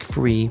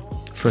risk-free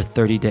for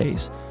 30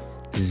 days.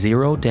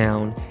 0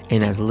 down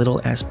and as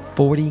little as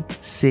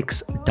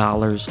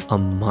 $46 a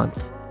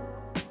month.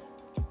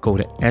 Go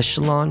to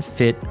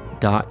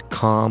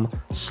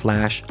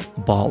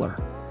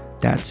echelonfit.com/baller.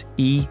 That's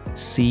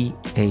ECHELON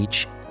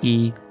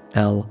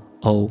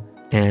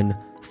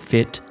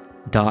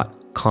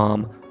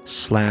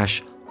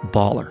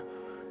fit.com/baller.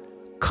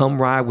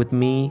 Come ride with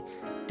me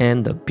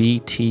and the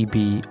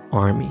BTB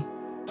Army.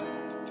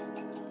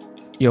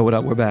 Yo, what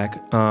up? We're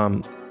back.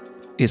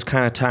 It's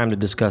kind of time to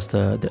discuss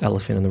the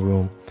elephant in the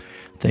room.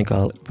 I think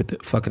with the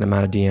fucking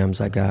amount of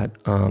DMs I got,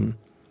 and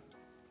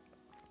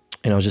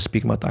I was just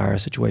speaking about the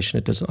IRS situation.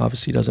 It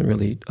doesn't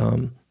really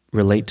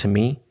relate to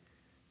me,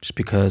 just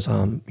because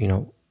you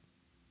know,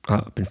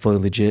 I've been fully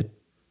legit,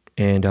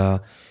 and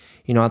you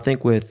know, I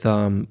think with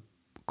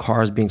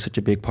cars being such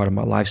a big part of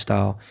my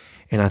lifestyle,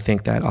 and I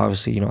think that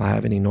obviously, you know, I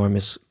have an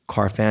enormous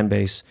car fan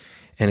base,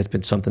 and it's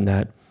been something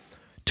that,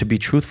 to be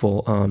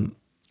truthful,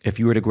 if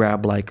you were to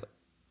grab like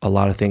a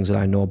lot of things that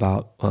I know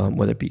about,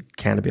 whether it be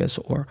cannabis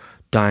or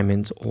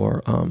diamonds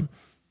or,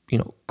 you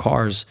know,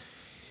 cars.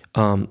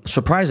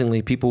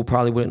 Surprisingly, people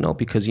probably wouldn't know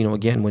because, you know,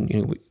 again,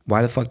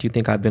 why the fuck do you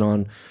think I've been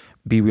on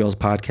Be Real's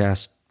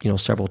podcast, you know,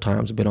 several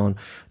times? I've been on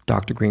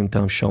Dr. Green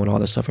Thumb show and all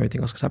this stuff and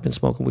everything else because I've been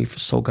smoking weed for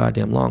so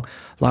goddamn long.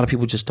 A lot of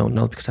people just don't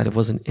know because I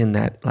wasn't in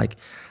that, like,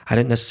 I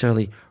didn't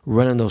necessarily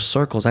run in those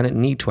circles. I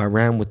didn't need to. I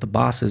ran with the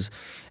bosses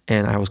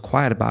and I was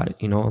quiet about it,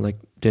 you know, like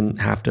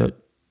didn't have to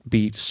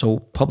be so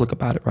public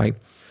about it, right?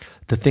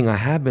 The thing I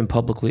have been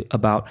publicly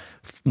about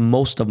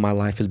most of my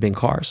life has been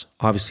cars.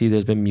 Obviously,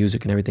 there's been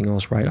music and everything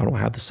else, right? I don't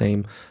have the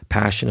same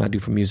passion I do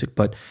for music,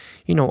 but,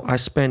 you know, I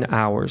spend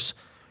hours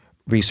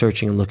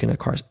researching and looking at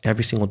cars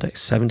every single day,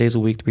 7 days a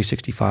week,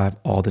 365,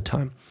 all the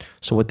time.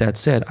 So with that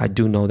said, I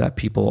do know that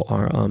people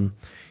are,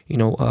 you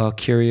know,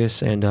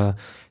 curious and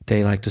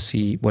they like to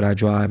see what I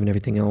drive and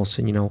everything else.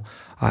 And, you know,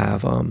 I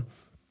have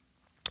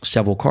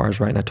several cars,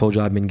 right? And I told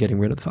you I've been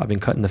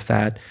cutting the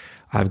fat.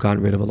 I've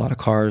gotten rid of a lot of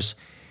cars.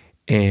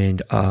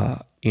 And,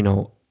 you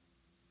know,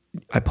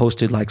 I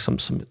posted like some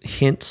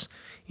hints,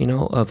 you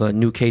know, of a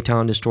new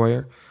K-Town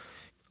destroyer.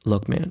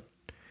 Look, man,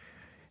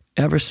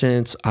 ever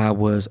since I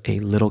was a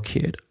little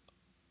kid,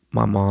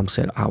 my mom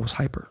said I was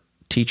hyper.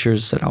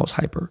 Teachers said I was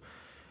hyper.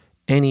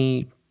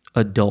 Any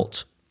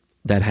adult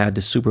that had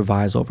to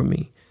supervise over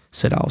me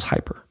said I was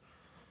hyper.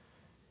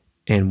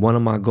 And one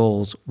of my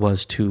goals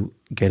was to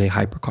get a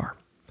hypercar.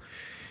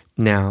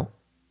 Now,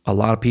 a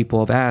lot of people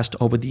have asked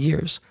over the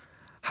years,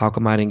 how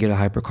come I didn't get a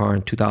hypercar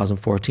in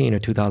 2014 or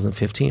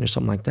 2015 or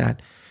something like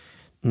that?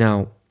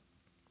 Now,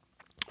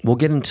 we'll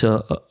get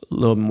into a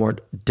little more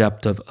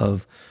depth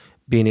of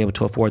being able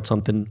to afford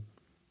something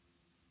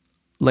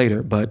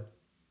later, but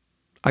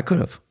I could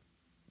have.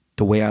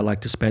 The way I like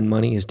to spend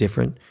money is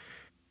different.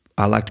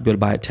 I like to be able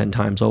to buy it 10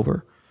 times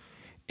over.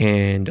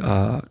 And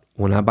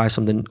when I buy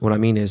something, what I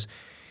mean is,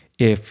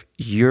 if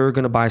you're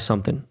going to buy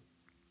something,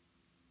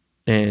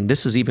 and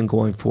this is even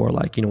going for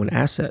like, you know, an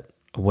asset,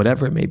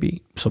 whatever it may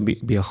be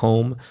a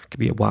home, it could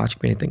be a watch, it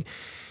could be anything.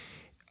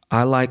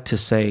 I like to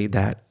say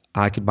that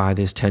I could buy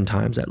this 10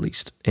 times at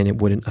least, and it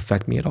wouldn't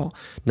affect me at all.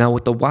 Now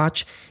with the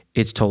watch,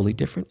 it's totally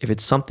different. If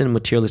it's something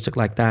materialistic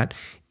like that,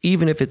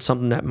 even if it's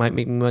something that might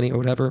make me money or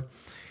whatever,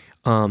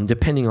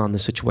 depending on the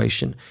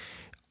situation,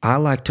 I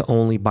like to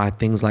only buy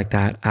things like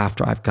that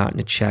after I've gotten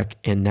a check,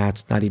 and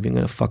that's not even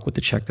going to fuck with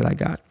the check that I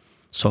got.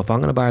 So if I'm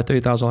going to buy a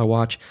 $30,000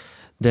 watch,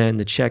 then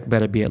the check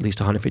better be at least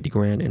 150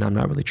 grand, and I'm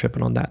not really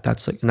tripping on that.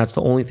 That's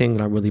the only thing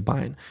that I'm really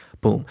buying.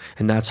 Boom.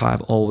 And that's how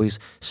I've always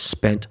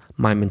spent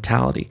my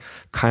mentality.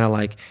 Kind of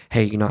like,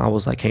 hey, I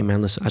was like, hey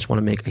man, listen, I just want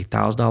to make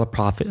 $1,000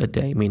 profit a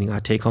day, meaning I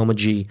take home a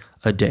G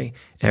a day,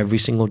 every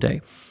single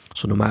day.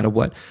 So no matter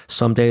what,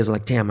 some days I'm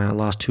like, damn, man, I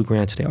lost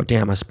 $2,000 today, or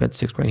damn, I spent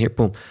 $6,000 here.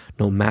 Boom.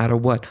 No matter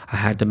what, I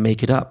had to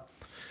make it up.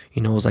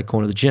 It was like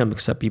going to the gym,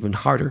 except even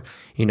harder.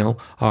 All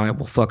right,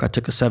 well, fuck, I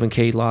took a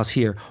 7K loss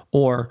here.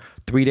 Or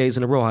 3 days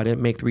in a row, I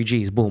didn't make 3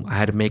 Gs. Boom, I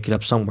had to make it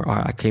up somewhere. All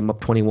right, I came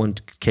up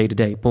 21K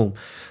today. Boom.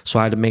 So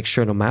I had to make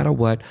sure no matter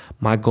what,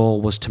 my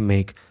goal was to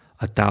make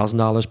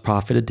 $1,000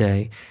 profit a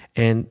day.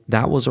 And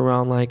that was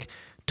around like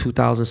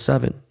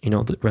 2007,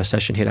 the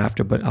recession hit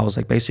after, but I was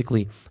like,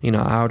 basically, I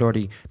had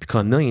already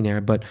become a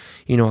millionaire, but,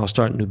 I was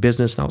starting a new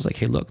business, and I was like,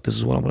 hey, look, this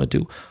is what I'm going to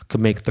do.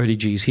 Could make 30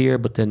 Gs here,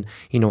 but then,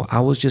 I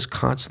was just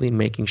constantly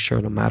making sure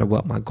no matter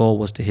what, my goal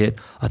was to hit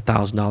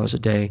 $1,000 a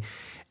day,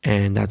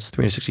 and that's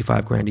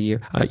 365 grand a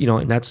year,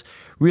 and that's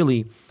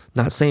really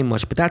not saying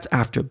much, but that's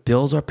after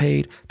bills are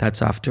paid.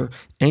 That's after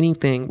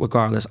anything,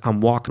 regardless, I'm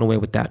walking away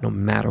with that no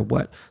matter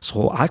what.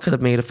 So I could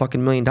have made a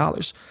fucking $1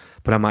 million.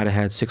 But I might have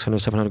had 600,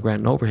 700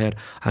 grand in overhead.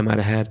 I might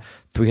have had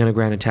 300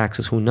 grand in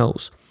taxes. Who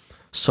knows?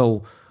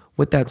 So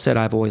with that said,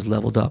 I've always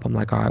leveled up. I'm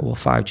like, all right, well,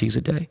 5 Gs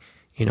a day,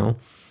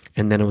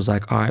 And then it was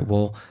like, all right,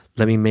 well,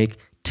 let me make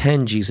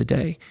 10 Gs a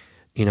day,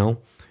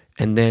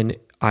 And then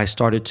I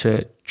started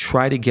to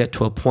try to get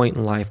to a point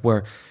in life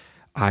where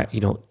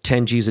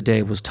 10 Gs a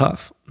day was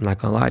tough. I'm not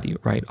gonna lie to you,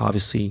 right?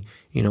 Obviously,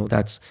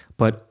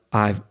 but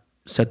I've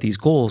set these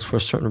goals for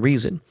a certain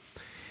reason.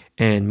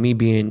 And me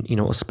being, a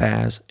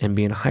spaz and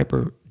being a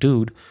hyper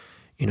dude,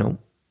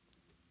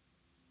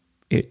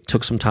 it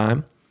took some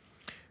time.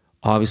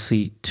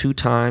 Obviously, 2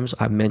 times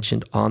I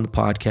mentioned on the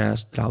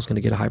podcast that I was going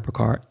to get a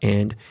hypercar,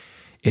 and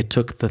it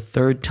took the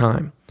 3rd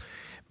time.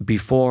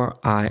 Before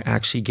I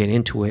actually get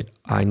into it,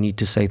 I need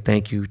to say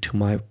thank you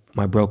to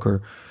my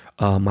broker,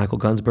 Michael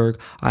Gunsberg.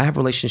 I have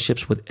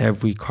relationships with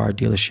every car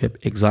dealership,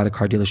 exotic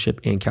car dealership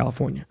in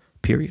California,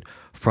 period.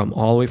 From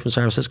all the way from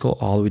San Francisco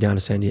all the way down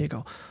to San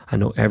Diego. I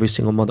know every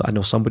single mother. I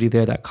know somebody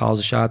there that calls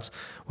the shots,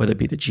 whether it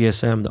be the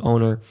GSM, the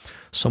owner,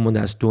 someone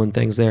that's doing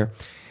things there.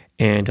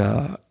 And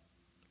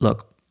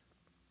look,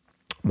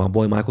 my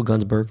boy Michael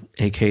Gunsberg,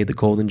 aka the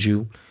Golden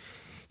Jew,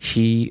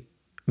 he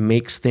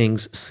makes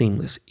things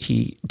seamless.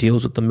 He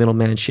deals with the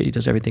middleman shit. He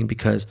does everything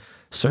because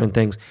certain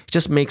things, he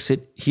just makes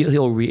it,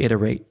 he'll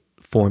reiterate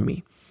for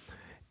me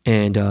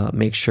and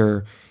make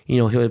sure,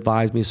 he'll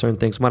advise me certain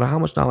things. No matter how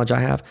much knowledge I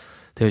have,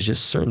 there's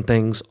just certain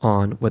things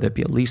on, whether it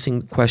be a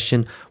leasing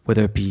question,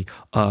 whether it be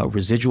a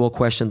residual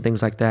question,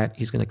 things like that.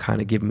 He's going to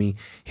kind of give me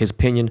his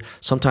opinion.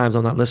 Sometimes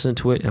I'm not listening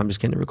to it and I'm just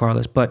getting it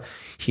regardless. But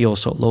he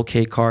also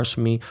locate cars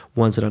for me,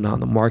 ones that are not on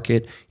the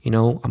market. I'm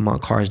on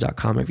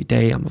cars.com every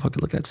day. I'm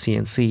fucking looking at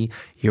CNC,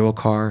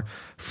 Eurocar,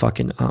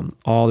 fucking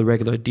all the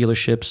regular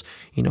dealerships,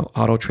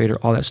 Auto Trader,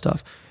 all that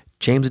stuff.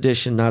 James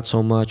Edition, not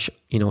so much.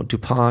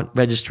 DuPont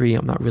Registry,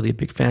 I'm not really a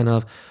big fan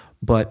of.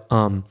 But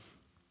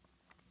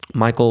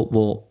Michael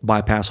will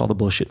bypass all the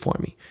bullshit for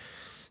me.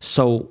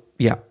 So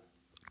yeah,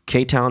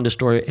 K-Town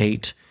Destroyer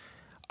 8,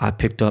 I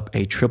picked up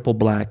a triple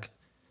black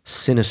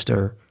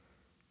Sinister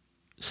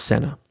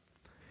Senna.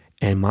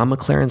 And my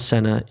McLaren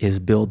Senna is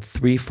build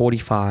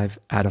 345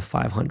 out of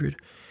 500.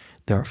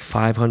 There are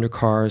 500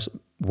 cars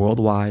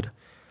worldwide.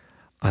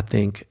 I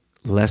think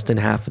less than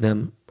half of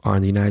them are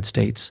in the United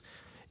States.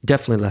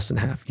 Definitely less than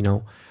half,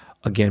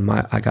 Again,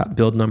 I got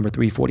build number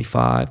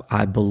 345.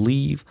 I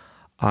believe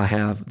I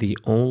have the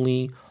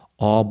only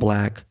all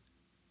black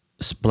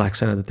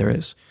Senna that there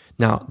is.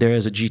 Now, there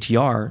is a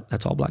GTR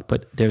that's all black,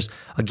 but there's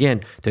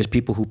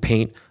people who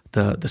paint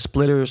the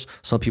splitters.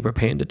 Some people are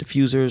painting the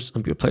diffusers.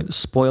 Some people are painting the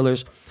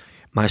spoilers.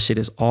 My shit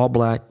is all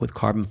black with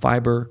carbon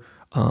fiber,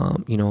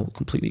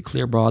 completely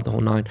clear broad, the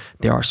whole 9.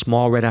 There are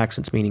small red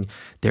accents, meaning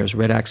there's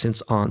red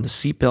accents on the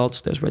seat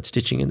belts. There's red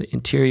stitching in the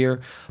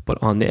interior,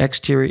 but on the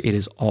exterior, it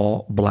is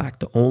all black.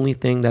 The only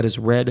thing that is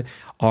red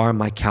are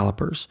my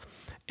calipers.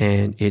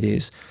 And it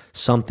is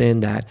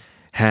something that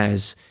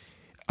has,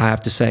 I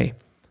have to say,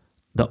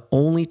 the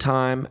only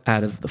time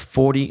out of the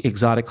 40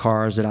 exotic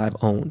cars that I've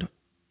owned,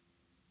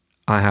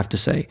 I have to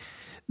say,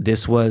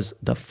 this was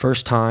the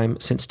first time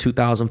since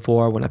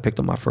 2004 when I picked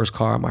up my first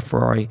car, my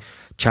Ferrari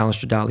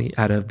Challenge Stradale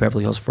out of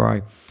Beverly Hills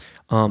Ferrari.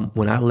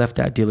 When I left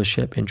that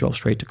dealership and drove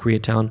straight to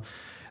Koreatown,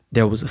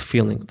 there was a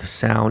feeling, the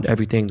sound,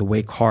 everything, the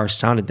way cars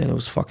sounded then, it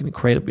was fucking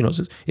incredible. It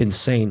was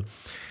insane.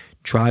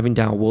 Driving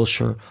down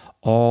Wilshire,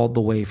 all the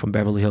way from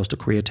Beverly Hills to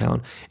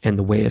Koreatown, and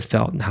the way it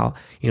felt and how,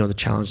 the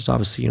challenges,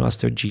 obviously, that's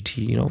their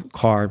GT,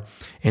 car.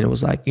 And it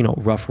was like,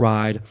 rough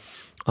ride,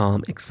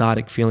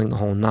 exotic feeling, the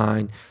whole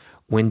 9,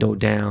 window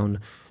down,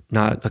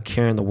 not a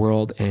care in the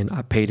world, and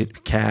I paid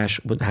it cash,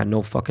 but had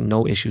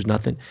no issues,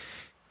 nothing.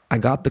 I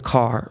got the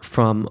car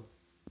from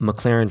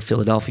McLaren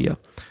Philadelphia.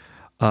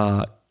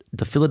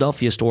 The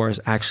Philadelphia store is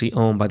actually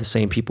owned by the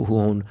same people who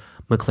own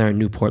McLaren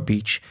Newport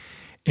Beach.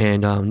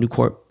 And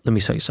Newport, let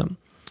me tell you something.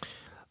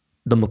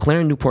 The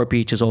McLaren Newport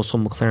Beach is also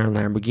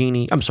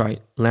Lamborghini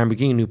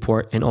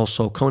Newport, and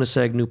also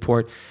Koenigsegg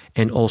Newport,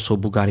 and also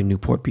Bugatti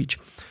Newport Beach.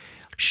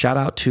 Shout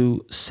out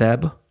to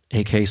Seb,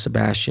 aka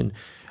Sebastian.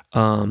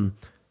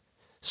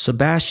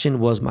 Sebastian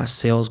was my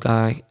sales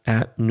guy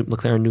at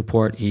McLaren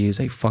Newport. He is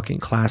a fucking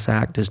class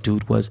act. This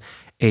dude was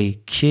a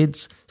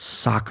kids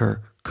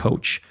soccer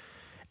coach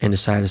and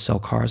decided to sell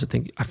cars.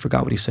 I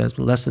forgot what he says,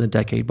 but less than a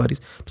decade, but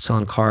he's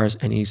selling cars,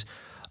 and he's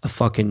a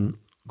fucking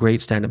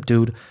great stand-up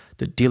dude.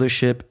 The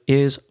dealership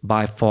is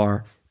by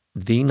far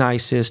the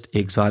nicest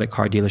exotic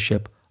car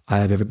dealership I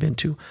have ever been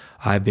to.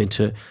 I've been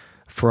to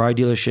Ferrari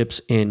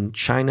dealerships in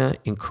China,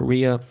 in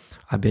Korea.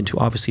 I've been to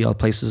obviously other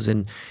places,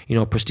 and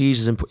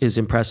Prestige is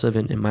impressive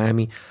in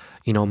Miami.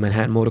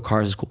 Manhattan Motor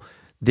Cars is cool.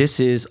 This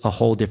is a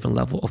whole different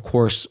level. Of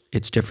course,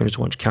 it's different. It's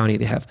Orange County.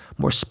 They have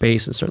more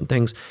space and certain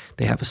things.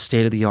 They have a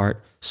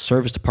state-of-the-art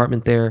service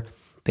department there.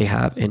 They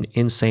have an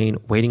insane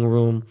waiting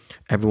room.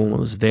 Everyone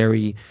was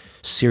very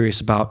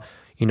serious about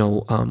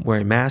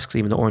wearing masks,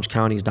 even though Orange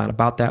County is not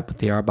about that, but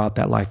they are about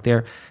that life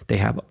there. They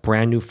have a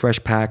brand new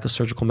fresh pack of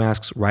surgical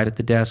masks right at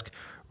the desk,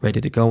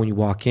 ready to go when you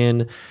walk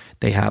in.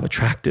 They have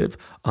attractive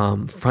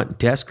front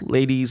desk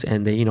ladies,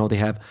 and they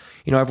have,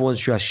 everyone's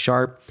dressed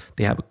sharp.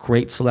 They have a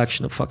great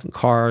selection of fucking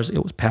cars. It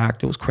was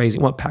packed. It was crazy.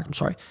 Well, packed, I'm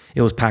sorry.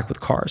 It was packed with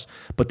cars.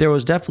 But there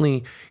was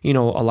definitely, a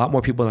lot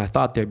more people than I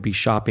thought there'd be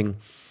shopping.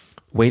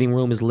 Waiting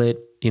room is lit,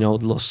 the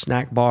little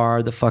snack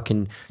bar, the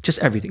fucking, just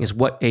everything is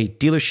what a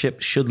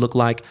dealership should look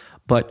like.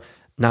 But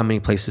not many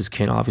places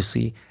can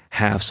obviously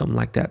have something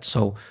like that.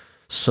 So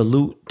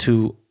salute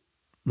to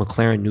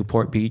McLaren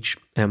Newport Beach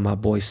and my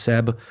boy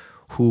Seb,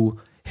 who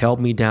held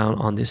me down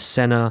on this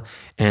Senna.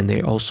 And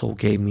they also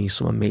gave me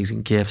some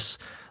amazing gifts,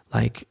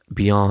 like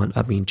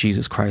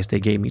Jesus Christ. They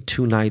gave me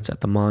 2 nights at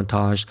the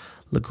Montage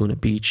Laguna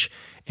Beach.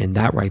 And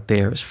that right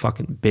there is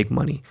fucking big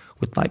money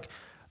with like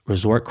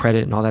resort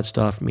credit and all that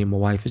stuff. Me and my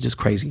wife is just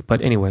crazy.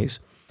 But anyways,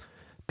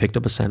 picked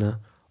up a Senna,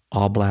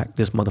 all black.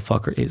 This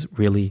motherfucker is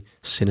really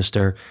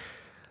sinister.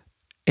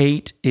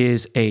 8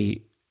 is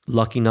a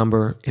lucky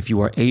number. If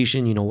you are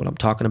Asian, you know what I'm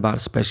talking about,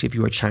 especially if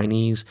you are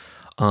Chinese.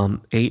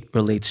 8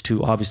 relates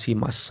to, obviously,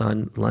 my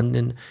son,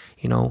 London,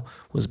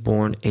 was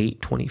born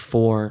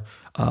 8/24.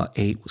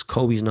 8 was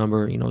Kobe's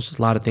number. It's just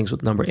a lot of things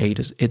with number 8.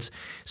 It's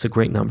a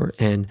great number.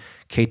 And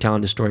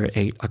K-Town Destroyer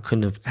 8, I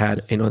couldn't have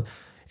had, and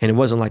it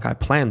wasn't like I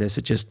planned this.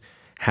 It just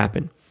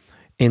happened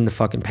in the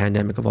fucking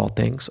pandemic of all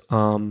things.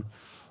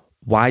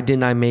 Why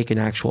didn't I make an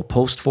actual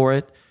post for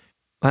it?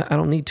 I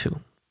don't need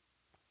to.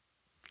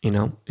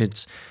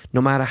 It's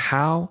no matter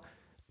how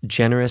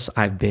generous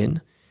I've been,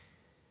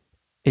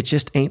 it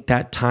just ain't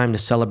that time to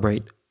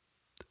celebrate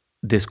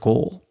this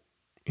goal.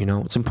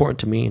 It's important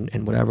to me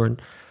and whatever.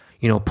 And,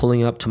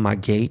 pulling up to my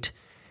gate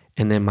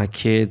and then my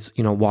kids,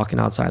 walking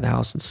outside the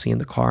house and seeing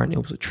the car, and it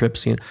was a trip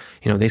seeing,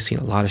 they seen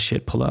a lot of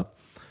shit pull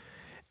up,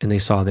 and they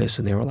saw this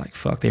and they were like,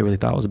 fuck, they really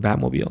thought it was a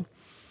Batmobile.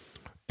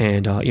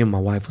 And even my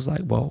wife was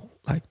like, well,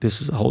 like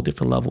this is a whole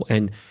different level.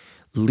 And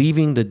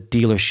leaving the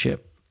dealership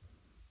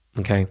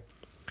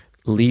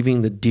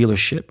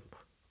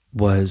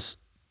was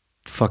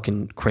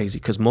fucking crazy,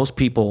 because most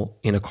people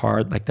in a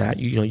car like that,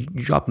 you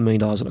drop $1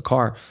 million in a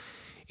car,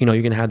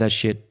 you're gonna have that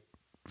shit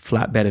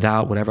flatbedded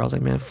out, whatever. I was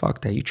like, man,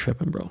 fuck that, you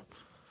tripping, bro.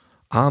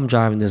 I'm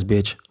driving this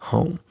bitch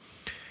home.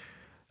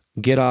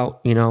 Get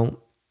out,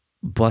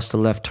 bust a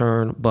left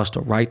turn, bust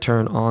a right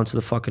turn onto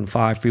the fucking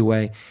 5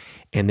 freeway,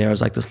 and there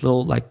was like this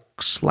little like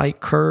slight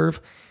curve.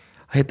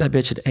 I hit that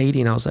bitch at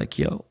 80, and I was like,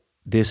 yo,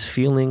 this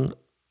feeling,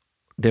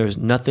 there's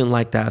nothing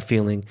like that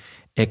feeling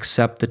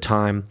except the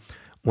time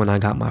when I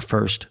got my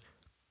first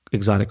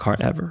exotic car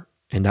ever.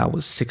 And that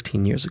was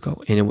 16 years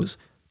ago. And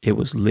it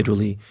was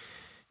literally,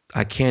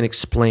 I can't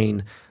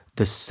explain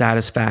the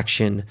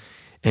satisfaction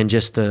and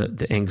just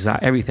the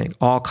anxiety, everything,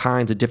 all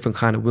kinds of different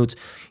kind of moods.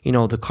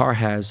 The car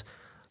has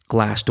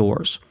glass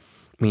doors,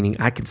 meaning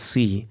I can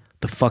see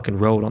the fucking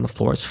road on the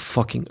floor. It's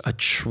fucking a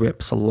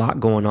trip. It's a lot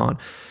going on.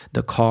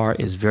 The car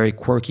is very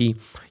quirky.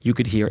 You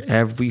could hear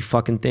every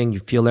fucking thing. You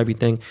feel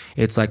everything.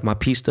 It's like my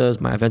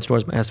Pistas, my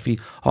Aventadors, my SV.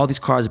 All these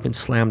cars have been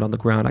slammed on the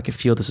ground. I can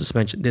feel the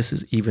suspension. This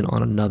is even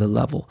on another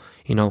level.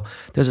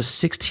 There's a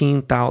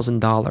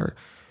 $16,000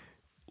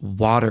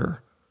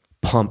 water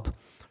pump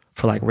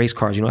for like race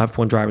cars.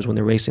 F1 drivers, when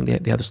they're racing, they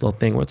have this little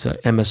thing where it's a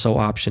MSO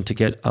option to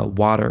get a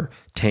water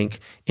tank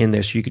in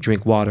there so you could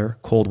drink water,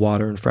 cold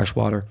water and fresh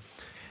water.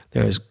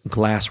 There's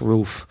glass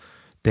roof.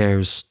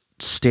 There's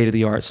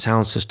state-of-the-art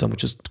sound system,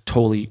 which is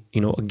totally,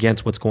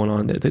 against what's going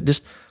on.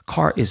 This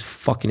car is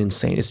fucking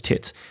insane. It's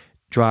tits.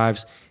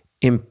 Drives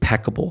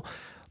impeccable.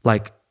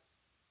 Like,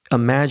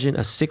 imagine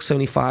a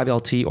 675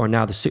 LT, or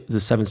now the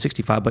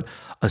 765, but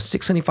a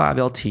 675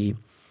 LT,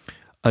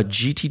 a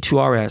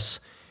GT2 RS,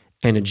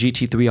 and a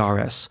GT3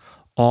 RS,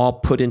 all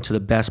put into the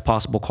best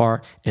possible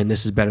car, and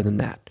this is better than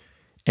that,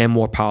 and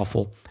more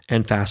powerful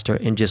and faster,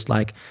 and just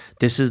like,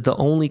 this is the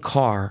only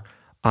car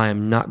I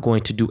am not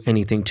going to do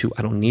anything to.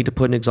 I don't need to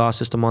put an exhaust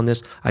system on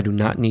this. I do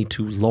not need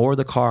to lower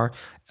the car,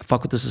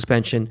 fuck with the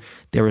suspension.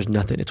 There is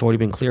nothing. It's already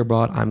been clear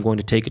brought. I'm going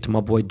to take it to my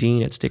boy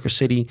Dean at Sticker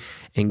City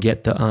and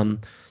get the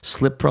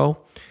Slip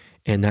Pro,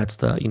 and that's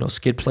the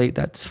skid plate.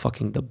 That's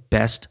fucking the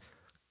best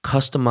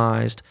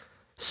customized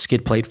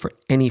skid plate for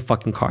any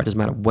fucking car. It doesn't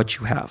matter what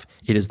you have.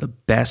 It is the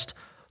best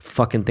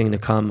fucking thing to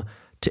come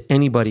to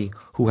anybody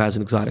who has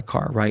an exotic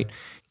car, right?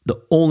 The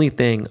only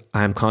thing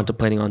I'm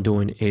contemplating on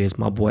doing is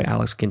my boy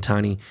Alex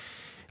Gintani.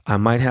 I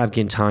might have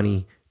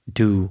Gintani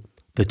do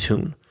the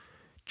tune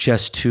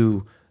just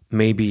to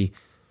maybe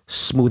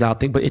smooth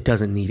out things, but it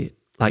doesn't need it.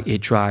 Like,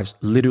 it drives,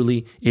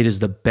 literally, it is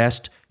the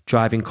best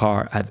driving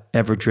car I've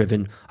ever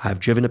driven. I've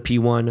driven a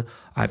P1,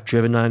 I've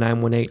driven a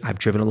 918, I've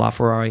driven a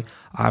LaFerrari,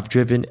 I've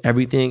driven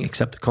everything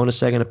except a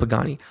Koenigsegg and a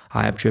Pagani.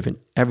 I have driven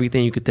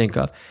everything you could think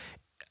of.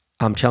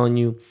 I'm telling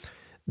you,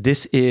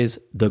 this is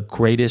the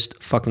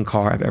greatest fucking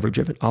car I've ever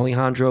driven.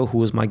 Alejandro, who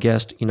was my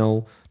guest,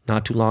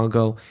 not too long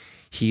ago,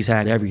 he's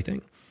had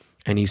everything.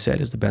 And he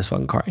said it's the best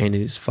fucking car. And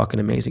it is fucking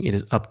amazing. It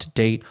is up to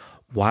date.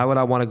 Why would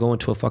I want to go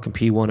into a fucking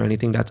P1 or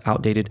anything that's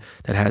outdated,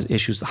 that has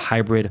issues? The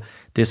hybrid.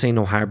 This ain't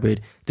no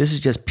hybrid. This is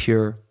just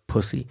pure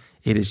pussy.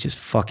 It is just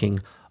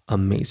fucking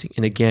amazing.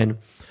 And again,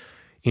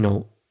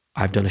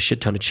 I've done a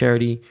shit ton of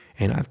charity,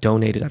 and I've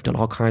donated. I've done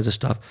all kinds of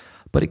stuff.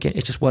 But again,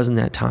 it just wasn't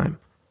that time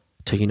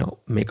to,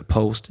 make a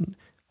post and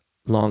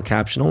long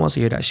caption. I don't want to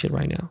hear that shit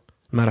right now.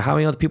 No matter how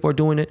many other people are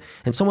doing it.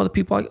 And some other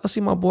people, I see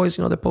my boys,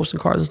 they're posting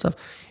cars and stuff.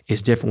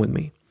 It's different with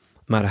me.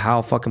 No matter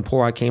how fucking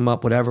poor I came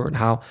up, whatever, and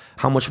how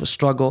much of a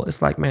struggle,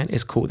 it's like, man,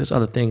 it's cool. There's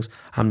other things.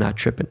 I'm not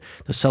tripping.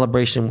 The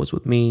celebration was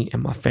with me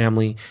and my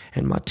family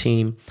and my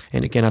team.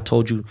 And again, I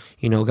told you,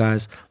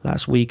 guys,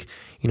 last week,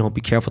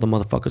 be careful the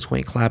motherfuckers who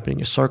ain't clapping in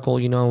your circle.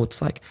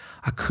 It's like,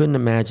 I couldn't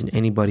imagine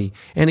anybody.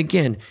 And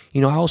again,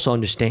 I also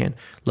understand.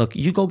 Look,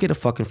 you go get a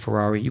fucking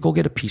Ferrari, you go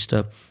get a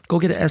Pista, go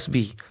get an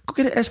SV, go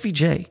get an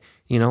SVJ.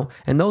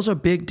 And those are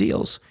big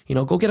deals.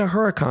 Go get a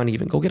Huracan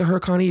even. Go get a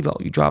Huracan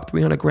Evo. You drop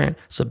 $300,000.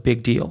 It's a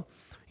big deal.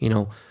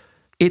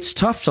 It's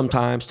tough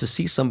sometimes to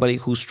see somebody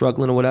who's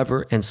struggling or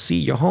whatever and see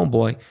your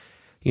homeboy,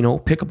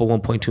 pick up a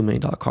 $1.2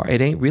 million car.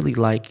 It ain't really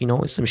like,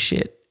 it's some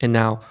shit. And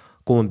now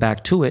going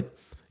back to it,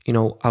 I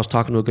was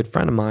talking to a good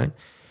friend of mine,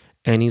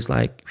 and he's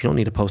like, you don't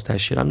need to post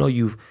that shit. I know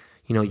you've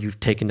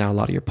taken down a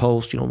lot of your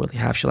posts. You don't really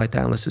have shit like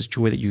that unless it's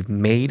jewelry that you've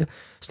made.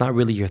 It's not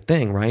really your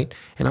thing, right?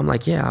 And I'm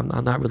like, yeah,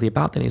 I'm not really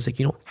about that. And he's like,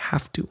 you don't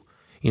have to.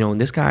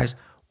 And this guy's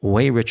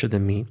way richer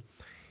than me.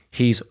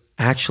 He's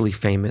actually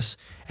famous,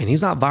 and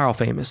he's not viral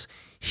famous.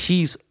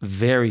 He's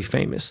very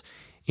famous,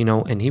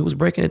 and he was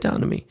breaking it down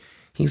to me.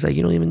 He's like,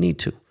 you don't even need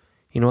to.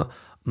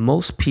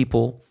 Most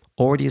people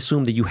already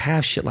assume that you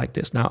have shit like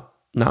this. Now,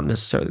 not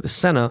necessarily the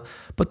Senna,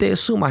 but they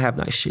assume I have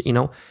nice shit,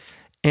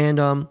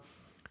 And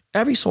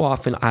every so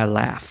often I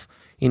laugh,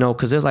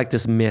 because there's like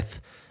this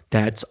myth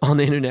that's on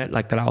the internet,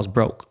 like that I was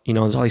broke.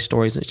 There's all these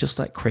stories, and it's just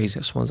like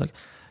crazy. Someone's like,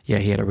 yeah,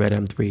 he had a red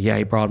M3. Yeah,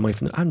 he borrowed money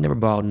from I never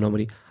borrowed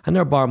nobody. I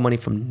never borrowed money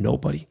from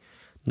nobody.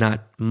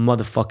 Not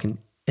motherfucking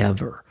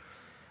ever.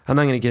 I'm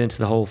not going to get into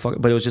the whole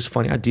but it was just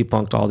funny. I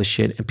debunked all this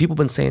shit. And people have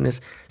been saying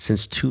this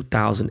since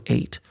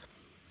 2008.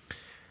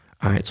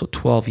 All right, so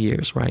 12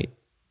 years, right?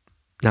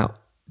 Now,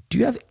 do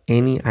you have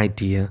any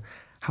idea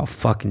how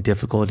fucking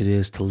difficult it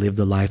is to live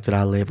the life that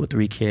I live with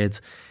 3 kids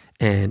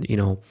and,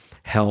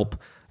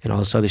 help and all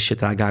this other shit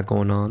that I got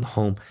going on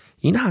home?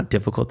 You know how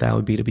difficult that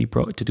would be to be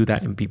broke, to do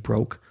that and be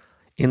broke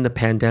in the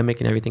pandemic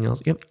and everything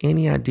else? You have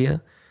any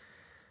idea?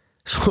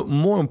 So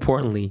more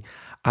importantly,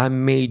 I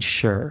made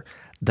sure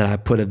that I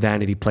put a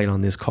vanity plate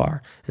on this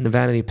car. And the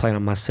vanity plate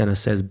on my Senna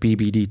says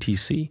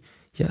BBDTC.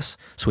 Yes.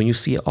 So when you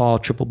see it all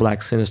triple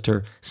black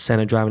sinister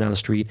Senna driving down the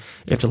street,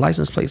 if the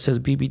license plate says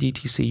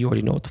BBDTC, you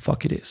already know what the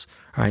fuck it is.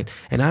 All right.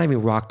 And I haven't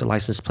even rocked the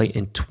license plate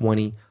in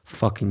 20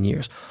 fucking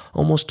years.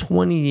 Almost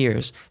 20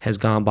 years has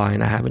gone by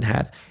and I haven't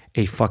had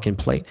a fucking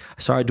plate.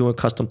 I started doing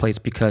custom plates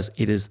because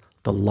it is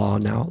the law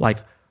now. Like,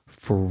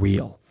 for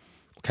real.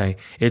 Okay.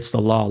 It's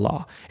the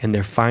law. And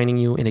they're fining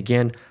you. And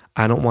again,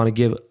 I don't want to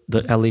give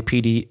the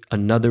LAPD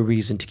another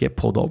reason to get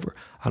pulled over.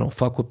 I don't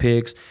fuck with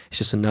pigs. It's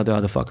just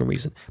another fucking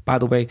reason. By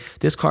the way,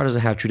 this car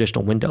doesn't have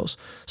traditional windows.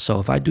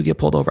 So if I do get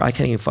pulled over, I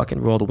can't even fucking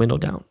roll the window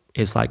down.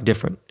 It's like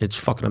different. It's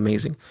fucking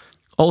amazing.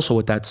 Also,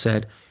 with that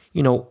said,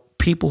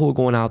 people who are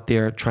going out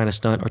there trying to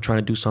stunt or trying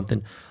to do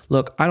something,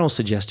 look, I don't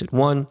suggest it.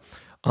 One,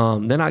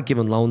 they're not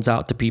giving loans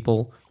out to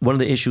people. One of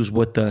the issues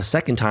with the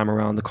second time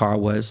around the car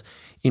was,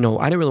 I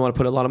didn't really want to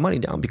put a lot of money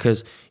down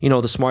because,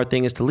 the smart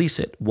thing is to lease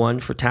it. 1,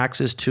 for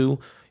taxes. 2,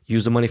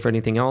 use the money for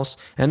anything else.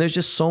 And there's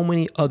just so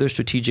many other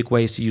strategic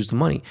ways to use the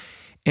money.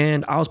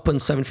 And I was putting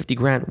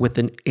 $750,000 with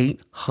an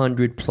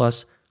 800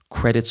 plus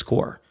credit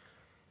score.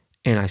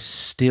 And I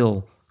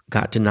still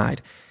got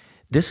denied.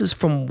 This is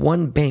from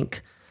one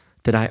bank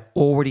that I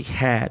already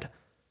had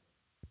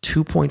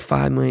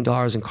 $2.5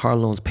 million in car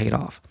loans paid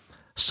off.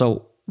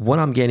 So what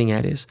I'm getting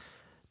at is,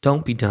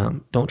 don't be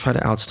dumb. Don't try to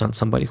outstunt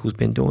somebody who's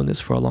been doing this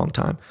for a long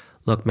time.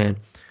 Look, man,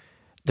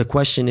 the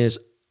question is,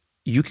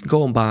 you can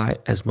go and buy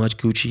as much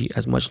Gucci,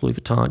 as much Louis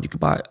Vuitton. You can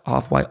buy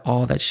Off-White,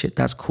 all that shit.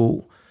 That's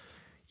cool.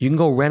 You can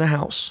go rent a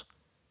house.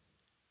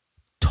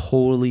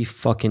 Totally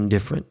fucking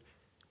different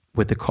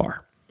with the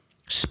car,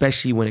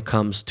 especially when it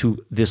comes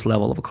to this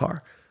level of a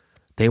car.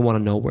 They want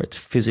to know where it's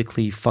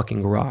physically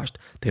fucking garaged.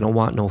 They don't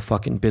want no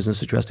fucking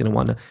business address. They don't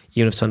want to,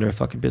 even if it's under a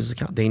fucking business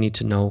account, they need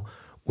to know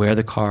where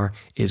the car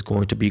is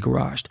going to be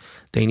garaged.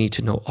 They need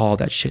to know all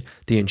that shit.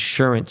 The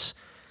insurance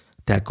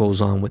that goes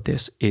on with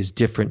this is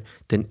different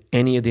than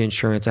any of the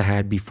insurance I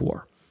had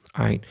before.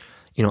 All right.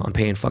 You know, I'm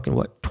paying fucking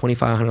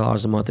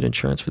 $2,500 a month in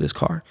insurance for this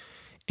car.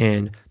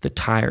 And the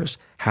tires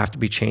have to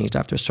be changed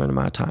after a certain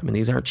amount of time. And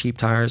these aren't cheap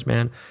tires,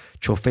 man.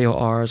 Trofeo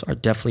R's are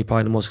definitely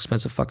probably the most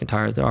expensive fucking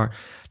tires there are.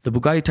 The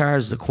Bugatti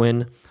tires is a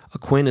Quinn. A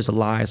Quinn is a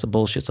lie. It's a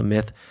bullshit. It's a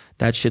myth.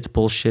 That shit's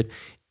bullshit.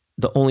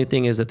 The only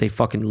thing is that they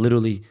fucking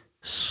literally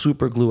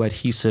super glue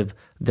adhesive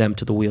them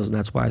to the wheels. And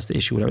that's why it's the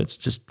issue. Whatever. It's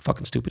just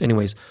fucking stupid.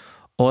 Anyways,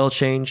 oil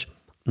change,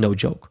 no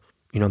joke.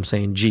 You know what I'm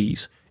saying?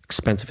 G's,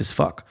 expensive as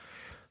fuck.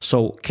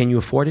 So can you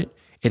afford it?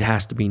 It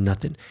has to be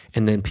nothing.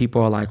 And then people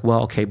are like,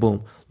 well, okay,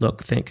 boom.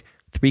 Look, think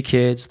 3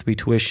 kids, 3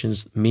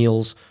 tuitions,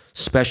 meals,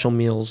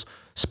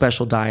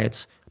 special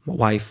diets, my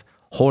wife,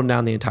 holding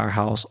down the entire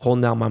house,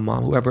 holding down my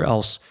mom, whoever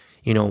else,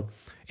 you know,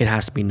 it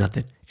has to be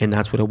nothing. And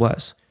that's what it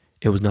was.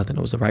 It was nothing.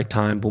 It was the right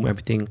time. Boom.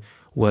 Everything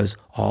was,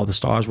 all the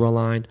stars were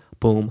aligned.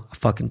 Boom. I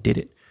fucking did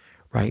it.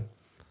 Right?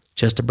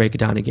 Just to break it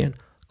down again,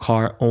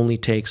 car only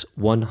takes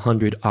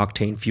 100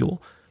 octane fuel.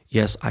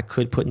 Yes, I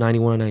could put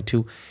 91 or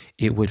 92.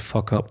 It would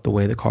fuck up the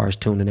way the car is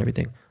tuned and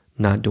everything.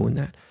 Not doing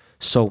that.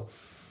 So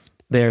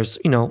there's,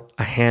 you know,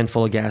 a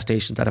handful of gas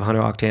stations that have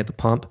 100 octane at the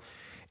pump.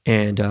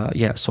 And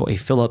so a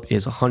fill-up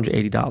is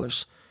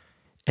 $180.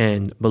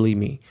 And believe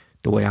me,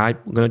 the way I'm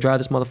going to drive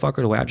this motherfucker,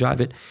 the way I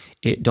drive it,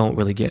 it don't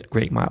really get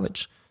great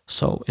mileage.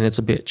 So, and it's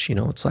a bitch, you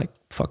know, it's like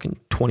fucking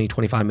 20,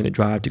 25 minute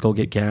drive to go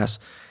get gas.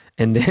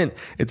 And then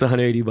it's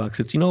 $180.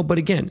 It's, you know, but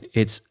again,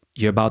 it's,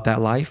 you're about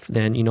that life,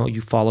 then, you know,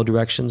 you follow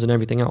directions and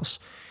everything else.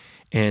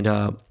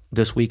 And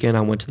this weekend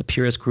I went to the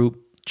Purist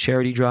Group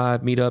charity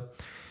drive meetup,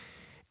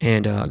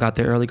 and I got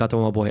there early, got there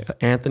with my boy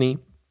Anthony.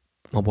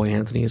 My boy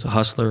Anthony is a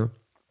hustler,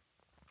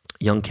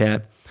 young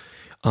cat,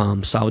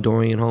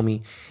 Salvadorian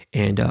homie,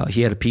 and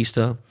he had a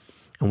pista,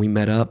 and we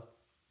met up,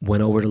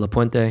 went over to La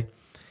Puente,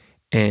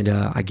 and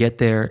I get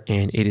there,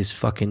 and it is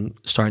fucking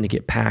starting to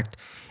get packed,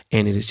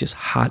 and it is just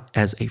hot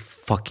as a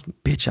fucking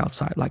bitch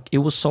outside. Like, it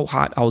was so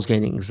hot, I was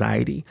getting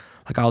anxiety.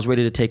 Like, I was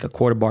ready to take a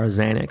quarter bar of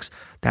Xanax.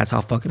 That's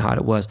how fucking hot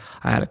it was.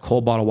 I had a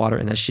cold bottle of water,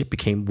 and that shit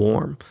became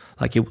warm.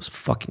 Like, it was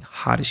fucking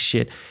hot as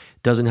shit.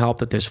 Doesn't help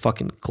that there's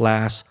fucking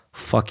glass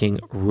fucking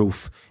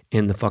roof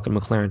in the fucking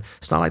McLaren.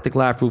 It's not like the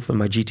glass roof in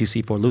my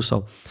GTC Ford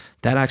Lusso.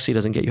 That actually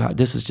doesn't get you hot.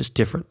 This is just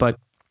different. But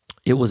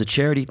it was a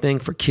charity thing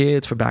for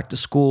kids, for back to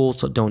school,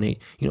 so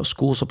donate, you know,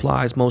 school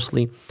supplies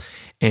mostly.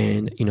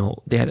 And, you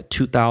know, they had a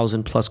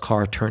 2,000 plus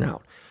car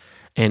turnout.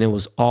 And it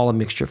was all a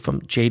mixture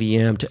from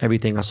JDM to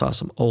everything. I saw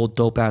some old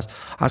dope ass.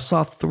 I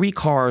saw 3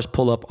 cars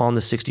pull up on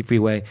the 60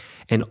 freeway,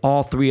 and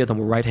all 3 of them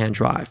were right-hand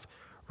drive,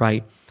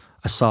 right?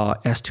 I saw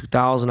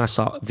S2000. I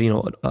saw, you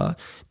know,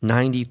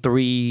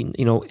 93,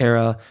 you know,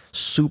 era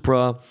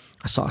Supra.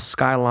 I saw a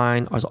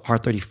Skyline. I was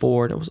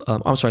R34. It was,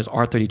 I'm sorry, it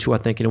was R32, I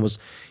think. And it was,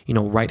 you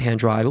know, right-hand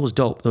drive. It was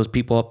dope. There was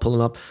people up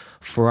pulling up.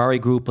 Ferrari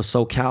group of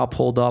SoCal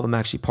pulled up. I'm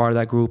actually part of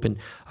that group, and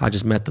I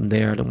just met them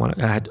there.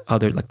 I had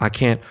other, like, I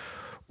can't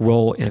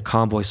roll in a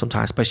convoy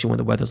sometimes, especially when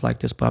the weather's like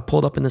this. But I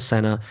pulled up in the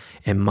Senna,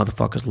 and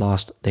motherfuckers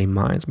lost their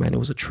minds, man. It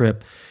was a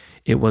trip.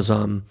 It was,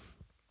 I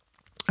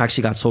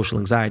actually got social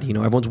anxiety. You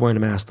know, everyone's wearing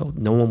a mask, though.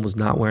 No one was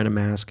not wearing a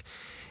mask.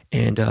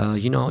 And,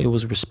 you know, it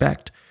was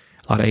respect.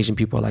 A lot of Asian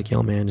people are like,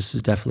 yo, man, this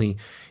is definitely,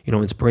 you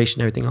know,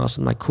 inspiration and everything else.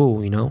 I'm like,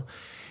 cool, you know.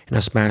 And I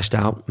smashed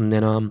out. And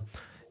then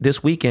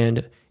this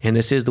weekend, and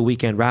this is the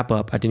weekend wrap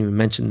up, I didn't even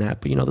mention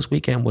that, but, you know, this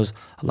weekend was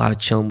a lot of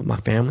chilling with my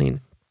family,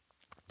 and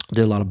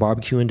did a lot of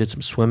barbecuing, did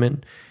some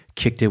swimming,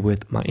 kicked it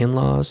with my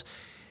in-laws,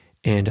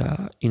 and,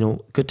 you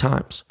know, good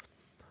times.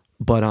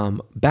 But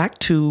back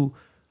to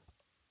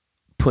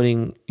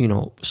putting, you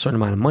know, a certain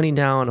amount of money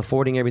down,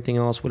 affording everything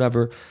else,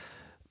 whatever.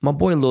 My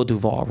boy Lil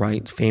Duval,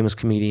 right, famous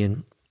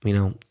comedian, you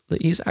know,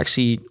 he's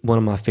actually one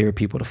of my favorite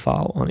people to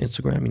follow on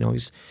Instagram. You know,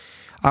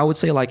 I would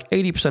say like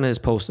 80% of his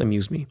posts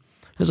amuse me.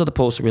 His other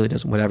posts really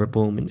doesn't, whatever,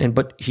 boom.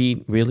 But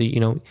he really, you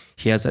know,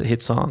 he has that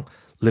hit song,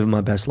 Living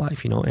My Best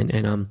Life, you know, and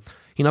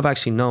you know, I've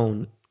actually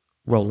known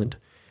Roland,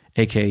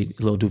 aka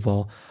Lil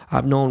Duval.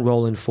 I've known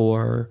Roland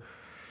for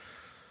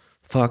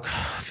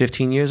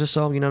 15 years or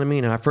so, you know what I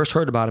mean? And I first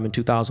heard about him in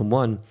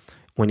 2001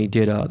 when he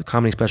did the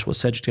comedy special with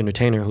Cedric the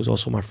Entertainer, who's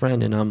also my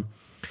friend. And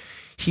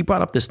he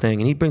brought up this thing,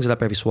 and he brings it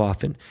up every so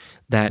often,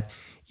 that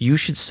you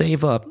should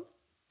save up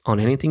on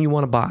anything you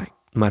want to buy,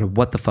 no matter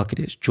what the fuck it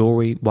is,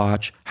 jewelry,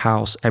 watch,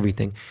 house,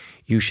 everything.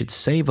 You should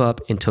save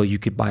up until you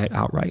could buy it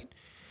outright.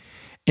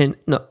 And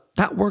no,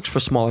 that works for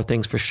smaller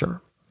things for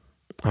sure,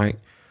 all right?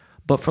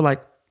 But for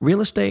like real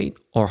estate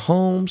or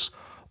homes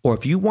or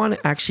if you want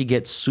to actually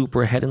get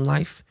super ahead in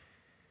life,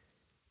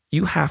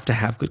 you have to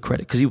have good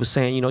credit. Because he was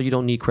saying, you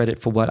don't need credit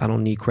for what? I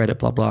don't need credit,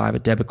 blah, blah. I have a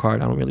debit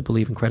card. I don't really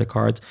believe in credit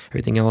cards,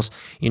 everything else.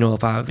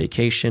 If I have a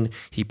vacation,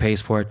 he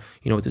pays for it,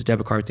 with his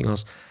debit card, everything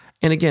else.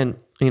 And again,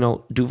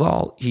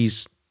 Duval,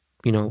 he's,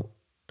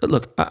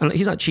 look,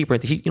 he's not cheap or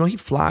anything. He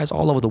flies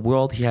all over the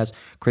world. He has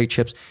great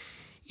trips.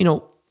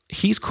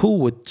 He's cool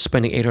with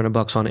spending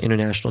 $800 on an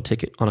international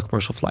ticket on a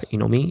commercial flight.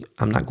 Me,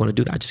 I'm not going to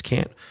do that. I just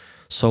can't.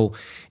 So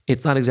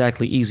it's not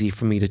exactly easy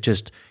for me to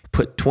just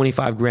put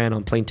 25 grand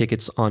on plane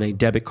tickets on a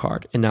debit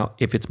card. And now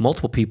if it's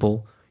multiple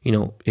people,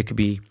 it could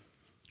be,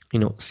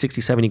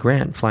 60, 70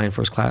 grand flying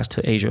first class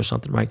to Asia or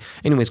something, right?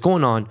 Anyways,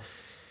 going on,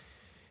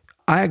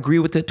 I agree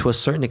with it to a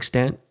certain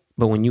extent,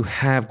 but when you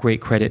have great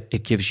credit,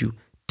 it gives you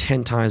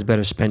 10 times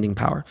better spending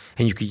power,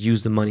 and you could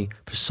use the money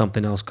for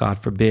something else, God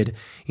forbid.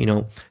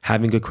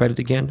 Having good credit,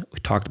 again, we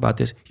talked about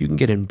this, you can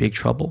get in big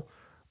trouble,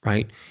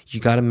 right? You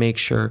got to make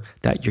sure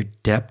that your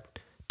debt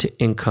to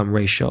income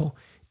ratio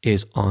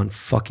is on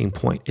fucking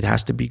point. It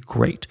has to be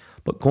great.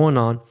 But going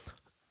on,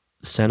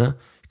 Senna,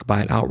 you could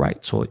buy it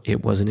outright, so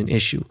it wasn't an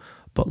issue.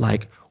 But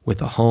like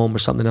with a home or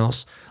something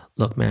else,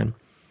 look, man,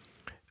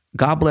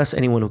 God bless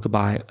anyone who could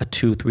buy a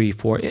 $200,000, $300,000,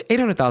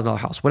 $400,000, $800,000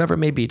 house, whatever it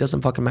may be. It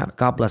doesn't fucking matter.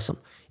 God bless them.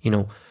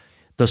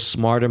 The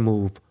smarter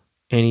move,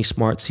 any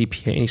smart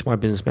CPA, any smart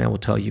businessman will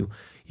tell you,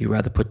 you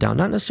rather put down,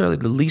 not necessarily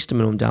the least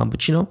minimum down,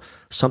 but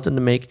something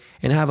to make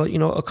and have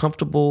a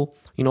comfortable,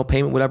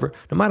 payment, whatever.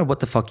 No matter what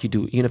the fuck you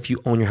do, even if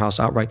you own your house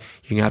outright,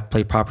 you're gonna have to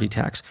pay property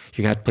tax.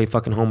 You're gonna have to pay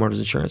fucking homeowners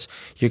insurance.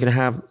 You're gonna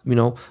have,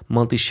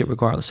 monthly shit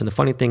regardless. And the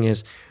funny thing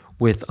is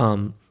with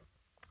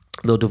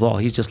Lil Duval,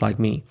 he's just like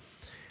me.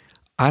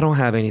 I don't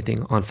have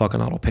anything on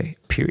fucking auto pay,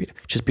 period.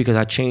 Just because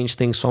I changed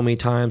things so many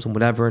times and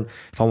whatever. And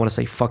if I want to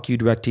say fuck you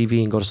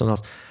DirecTV and go to something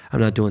else, I'm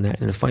not doing that.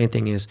 And the funny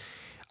thing is,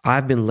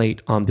 I've been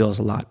late on bills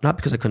a lot. Not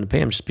because I couldn't pay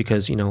them, just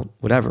because,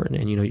 whatever.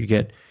 And you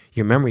get,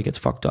 your memory gets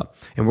fucked up.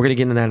 And we're going to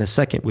get into that in a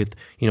second with,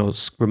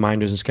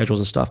 reminders and schedules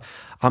and stuff.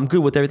 I'm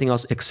good with everything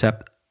else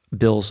except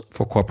bills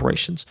for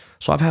corporations.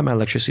 So I've had my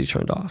electricity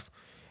turned off.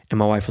 And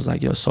my wife was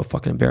like, it's so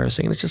fucking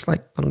embarrassing. And it's just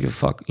like, I don't give a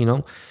fuck,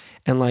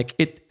 And like,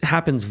 it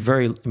happens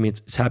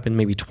it's happened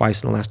maybe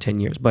twice in the last 10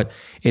 years, but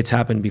it's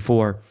happened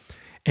before.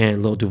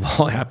 And Lil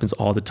Duval happens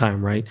all the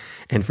time, right?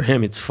 And for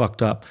him, it's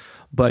fucked up.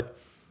 But,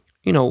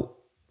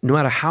 no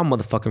matter how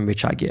motherfucking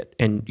rich I get,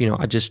 and,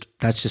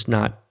 that's just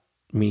not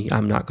me.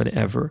 I'm not going to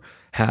ever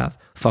have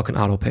fucking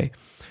auto pay.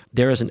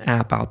 There is an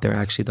app out there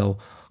actually, though,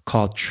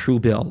 called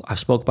Truebill. I've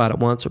spoke about it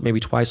once or maybe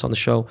twice on the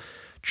show.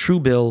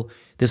 Truebill,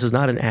 this is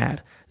not an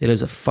ad. It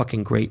is a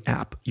fucking great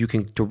app. You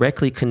can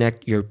directly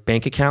connect your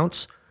bank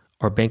accounts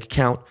or bank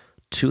account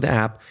to the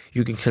app.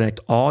 You can connect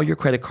all your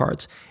credit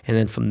cards, and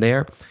then from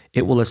there,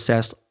 it will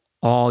assess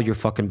all your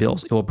fucking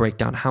bills. It will break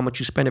down how much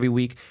you spend every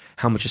week,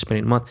 how much you're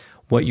spending a month,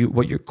 what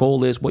your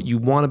goal is, what you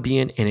want to be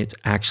in, and it's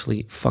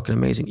actually fucking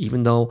amazing.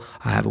 Even though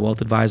I have a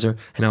wealth advisor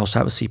and I also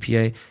have a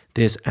CPA,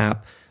 this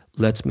app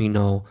lets me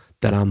know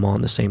that I'm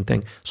on the same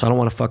thing. So I don't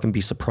want to fucking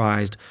be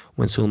surprised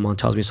when Suleiman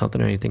tells me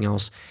something or anything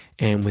else.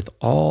 And with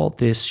all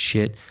this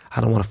shit,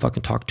 I don't want to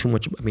fucking talk too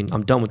much.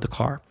 I'm done with the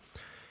car.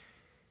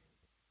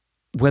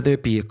 Whether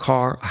it be a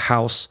car, a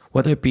house,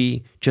 whether it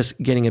be just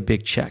getting a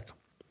big check.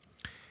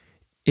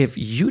 If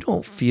you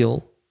don't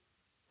feel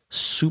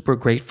super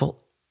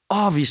grateful,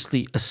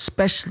 obviously,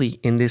 especially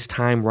in this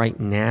time right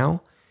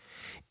now,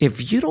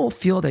 if you don't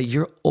feel that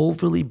you're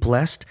overly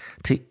blessed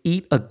to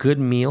eat a good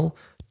meal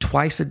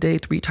twice a day,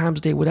 3 times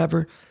a day,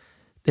 whatever,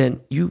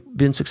 then you've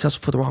been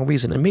successful for the wrong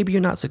reason. And maybe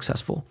you're not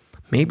successful.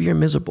 Maybe you're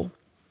miserable.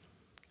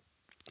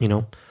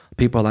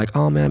 People are like,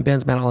 oh man,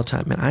 Ben's mad all the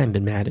time. Man, I haven't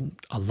been mad in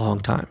a long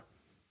time.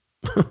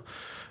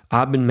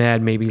 I've been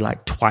mad maybe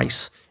like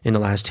twice in the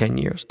last 10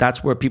 years.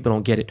 That's where people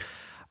don't get it.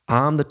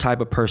 I'm the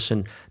type of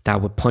person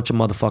that would punch a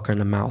motherfucker in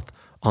the mouth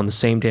on the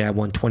same day I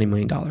won $20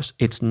 million.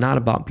 It's not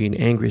about being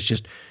angry. It's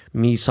just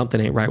me, something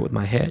ain't right with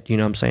my head. You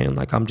know what I'm saying?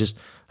 Like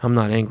I'm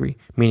not angry,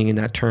 meaning in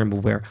that term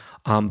where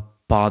I'm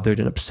bothered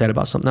and upset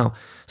about something. Now,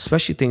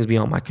 especially things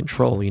beyond my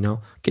control,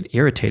 get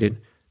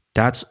irritated.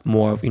 That's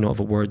more of, of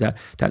a word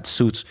that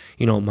suits,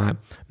 my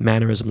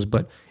mannerisms,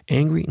 but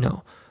angry,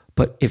 no.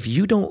 But if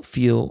you don't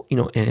feel,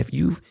 and if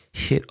you've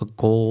hit a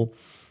goal,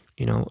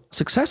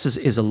 success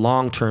is a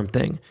long-term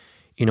thing.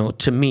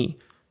 To me,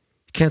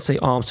 you can't say,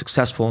 oh, I'm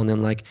successful. And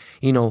then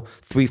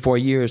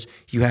 3-4 years,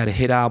 you had a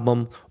hit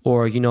album,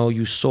 or,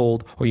 you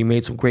sold, or you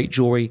made some great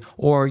jewelry,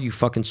 or you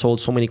fucking sold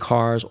so many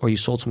cars, or you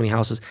sold so many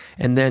houses.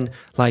 And then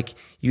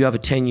you have a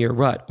 10-year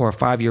rut or a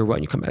 5-year rut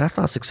and you come back. That's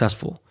not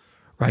successful,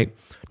 right?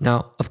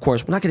 Now, of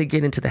course, we're not going to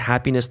get into the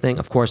happiness thing.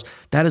 Of course,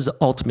 that is the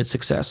ultimate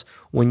success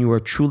when you are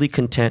truly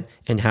content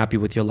and happy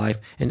with your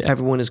life and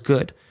everyone is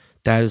good.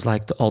 That is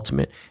like the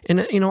ultimate. And,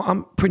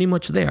 I'm pretty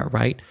much there,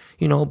 right?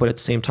 But at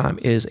the same time,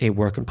 it is a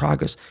work in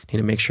progress. I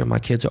need to make sure my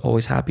kids are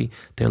always happy.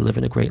 They're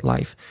living a great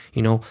life.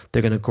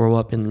 They're going to grow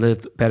up and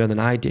live better than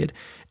I did.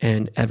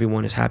 And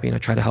everyone is happy. And I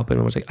try to help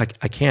everyone.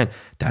 I can.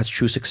 That's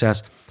true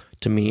success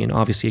to me. And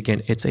obviously,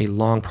 again, it's a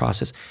long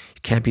process.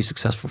 You can't be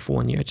successful for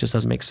 1 year. It just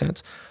doesn't make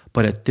sense.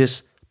 But at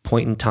this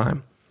point in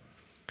time.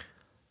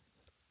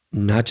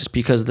 Not just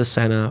because of the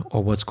Senna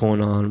or what's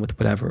going on with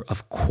whatever.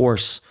 Of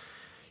course,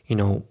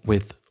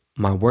 with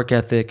my work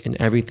ethic and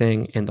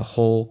everything and the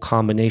whole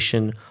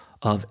combination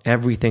of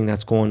everything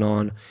that's going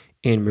on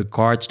in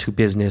regards to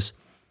business,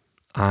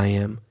 I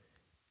am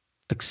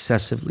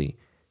excessively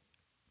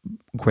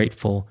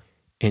grateful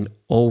and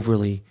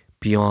overly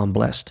beyond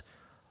blessed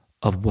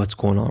of what's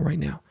going on right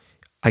now.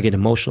 I get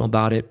emotional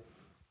about it,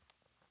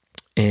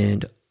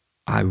 and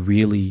I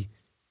really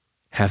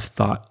have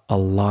thought a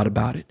lot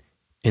about it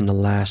in the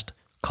last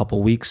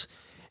couple weeks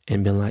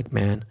and been like,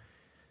 man,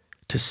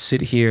 to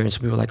sit here and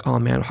some people are like, oh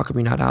man, how come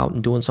you're not out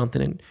and doing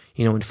something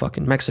in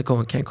fucking Mexico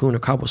and Cancun or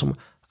Cabo somewhere?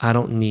 I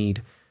don't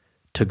need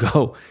to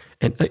go.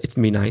 And it's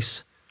be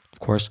nice, of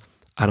course.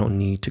 I don't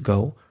need to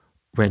go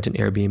rent an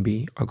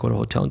Airbnb or go to a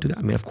hotel and do that.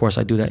 I mean, of course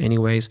I do that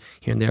anyways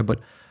here and there, but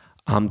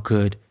I'm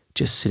good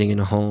just sitting in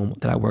a home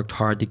that I worked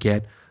hard to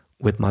get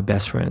with my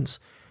best friends,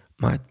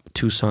 my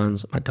 2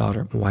 sons, my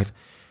daughter, my wife,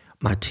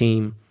 my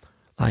team.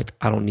 Like,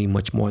 I don't need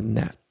much more than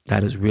that.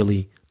 That is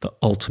really the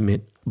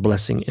ultimate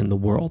blessing in the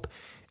world.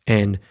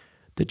 And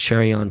the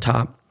cherry on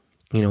top,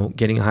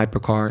 getting a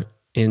hypercar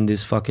in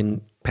this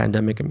fucking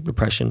pandemic and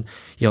depression,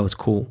 it's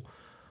cool.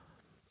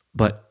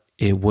 But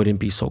it wouldn't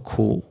be so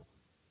cool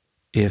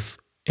if,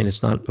 and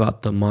it's not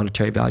about the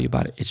monetary value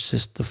about it, it's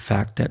just the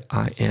fact that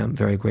I am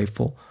very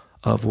grateful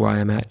of where I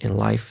am at in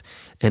life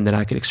and that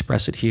I could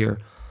express it here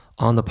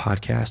on the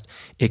podcast.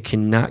 It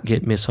cannot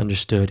get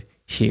misunderstood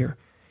here.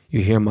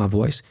 You hear my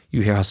voice.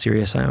 You hear how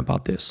serious I am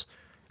about this.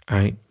 All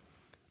right.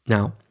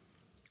 Now,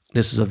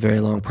 this is a very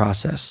long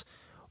process.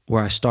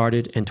 Where I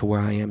started and to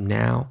where I am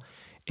now,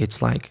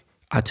 it's like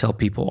I tell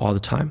people all the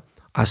time,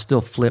 I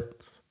still flip.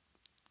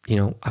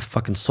 I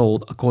fucking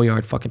sold a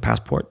Goyard fucking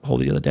passport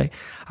holder the other day.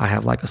 I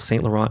have like a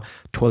Saint Laurent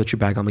toiletry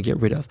bag I'm gonna get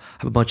rid of. I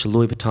have a bunch of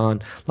Louis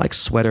Vuitton like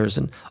sweaters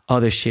and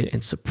other shit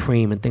and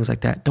Supreme and things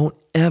like that. Don't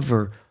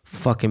ever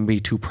fucking be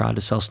too proud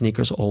to sell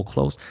sneakers or old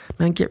clothes.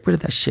 Man, get rid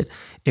of that shit.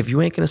 If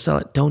you ain't gonna sell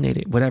it, donate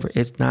it, whatever.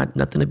 It's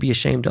nothing to be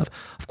ashamed of.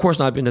 Of course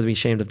not nothing to be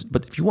ashamed of,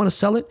 but if you wanna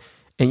sell it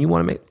and you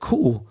wanna make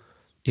cool,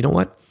 you know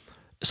what?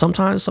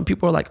 Sometimes some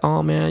people are like,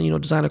 oh man,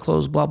 designer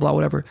clothes, blah, blah,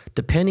 whatever.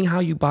 Depending how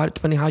you bought it,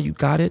 depending how you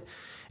got it.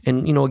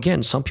 And,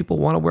 again, some people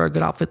want to wear a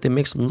good outfit that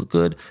makes them look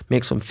good,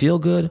 makes them feel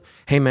good.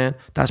 Hey, man,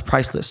 that's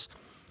priceless.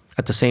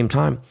 At the same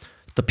time,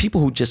 the people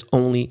who just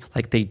only,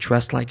 they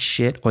dress like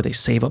shit or they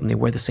save up and they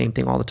wear the same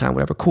thing all the time,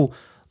 whatever, cool.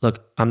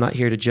 Look, I'm not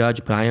here to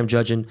judge, but I am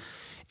judging.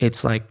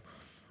 It's like,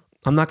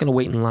 I'm not going to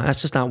wait in line.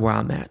 That's just not where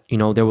I'm at.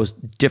 There was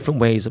different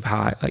ways of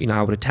how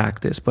I would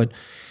attack this. But,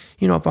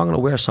 if I'm going to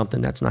wear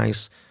something that's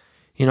nice,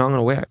 I'm going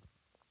to wear it.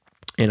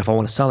 And if I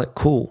want to sell it,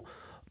 cool.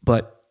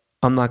 But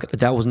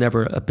that was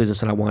never a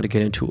business that I wanted to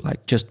get into,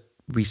 just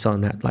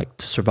reselling that,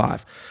 to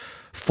survive.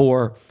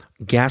 For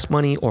gas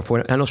money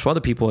I know for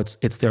other people,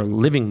 it's their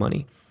living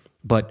money,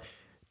 but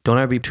don't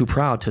ever be too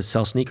proud to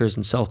sell sneakers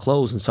and sell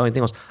clothes and sell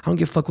anything else. I don't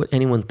give a fuck what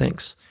anyone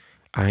thinks,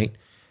 all right?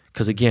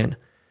 Because again,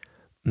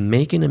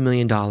 making $1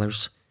 million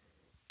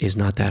is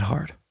not that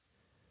hard,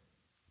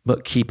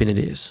 but keeping it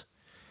is.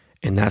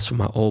 And that's from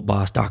my old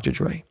boss, Dr.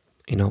 Dre.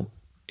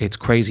 It's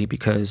crazy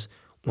because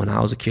when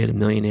I was a kid, a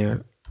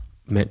millionaire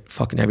meant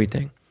fucking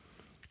everything.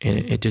 And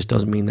it just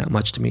doesn't mean that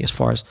much to me as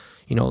far as,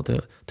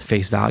 the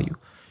face value.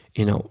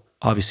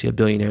 Obviously a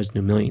billionaire is a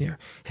new millionaire.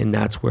 And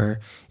that's where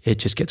it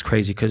just gets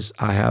crazy because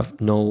I have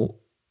no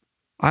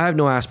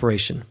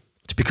aspiration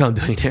to become a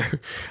billionaire.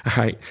 All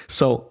right.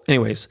 So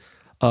anyways,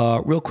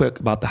 real quick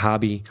about the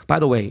hobby. By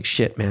the way,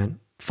 shit, man,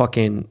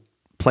 fucking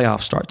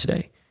playoffs start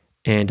today.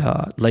 And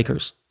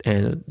Lakers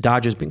and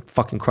Dodgers been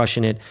fucking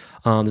crushing it.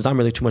 There's not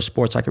really too much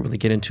sports I could really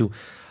get into.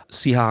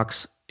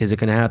 Seahawks, is it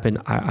going to happen?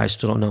 I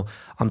still don't know.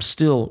 I'm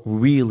still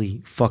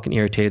really fucking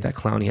irritated that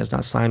Clowney has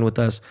not signed with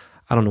us.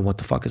 I don't know what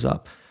the fuck is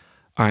up.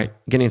 All right,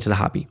 getting into the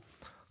hobby.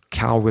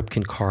 Cal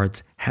Ripken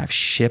cards have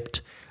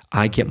shipped.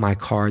 I get my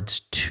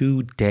cards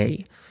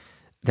today.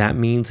 That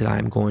means that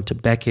I'm going to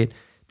Beckett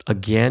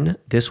again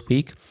this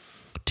week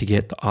to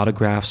get the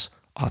autographs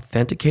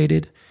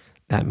authenticated.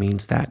 That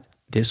means that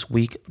this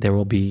week there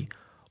will be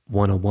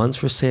 101s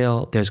for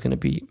sale. There's going to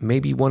be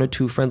maybe 1 or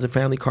 2 friends and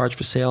family cards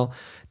for sale.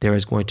 There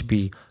is going to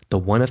be the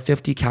 1 of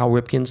 50 Cal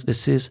Ripkens.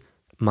 This is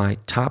my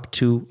top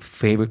 2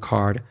 favorite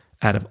card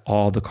out of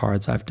all the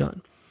cards I've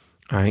done.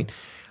 All right.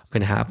 I'm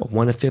going to have a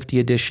 1 of 50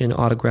 edition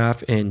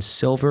autograph in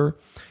silver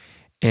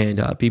and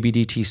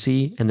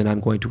BBDTC. And then I'm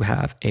going to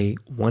have a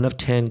 1 of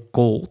 10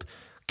 gold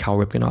Cal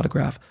Ripken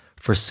autograph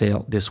for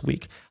sale this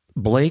week.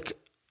 Blake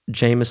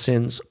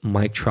Jameson's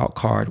Mike Trout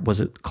card was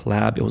a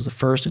collab. It was the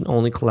first and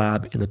only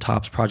collab in the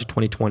Topps Project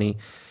 2020.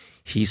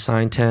 He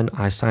signed 10,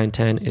 I signed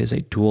 10. It is a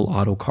dual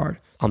auto card.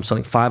 I'm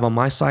selling 5 on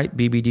my site,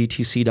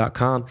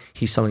 bbdtc.com.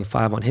 He's selling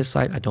 5 on his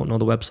site. I don't know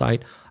the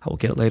website. I will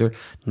get it later.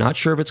 Not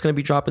sure if it's going to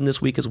be dropping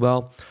this week as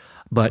well,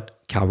 but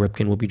Cal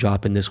Ripken will be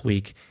dropping this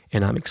week,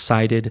 and I'm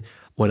excited.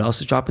 What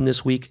else is dropping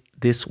this week?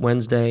 This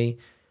Wednesday,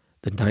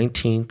 the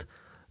 19th,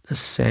 the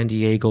San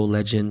Diego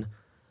legend,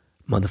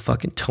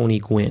 motherfucking Tony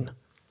Gwynn.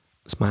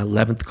 It's my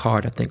 11th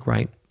card, I think,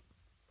 right?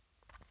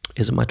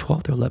 Is it my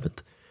 12th or 11th?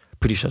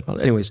 Pretty sure it's my...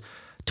 Anyways,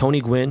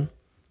 Tony Gwynn,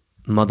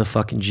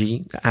 motherfucking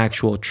G, the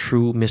actual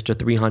true Mr.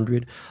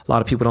 300. A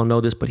lot of people don't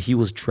know this, but he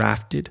was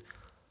drafted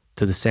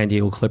to the San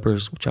Diego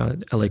Clippers, which are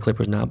LA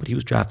Clippers now, but he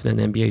was drafted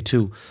in the NBA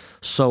too.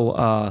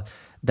 So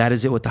that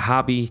is it with the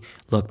hobby.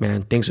 Look,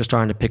 man, things are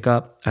starting to pick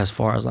up as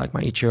far as like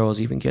my Ichiro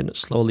is even getting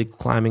slowly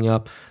climbing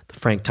up. The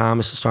Frank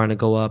Thomas is starting to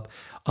go up.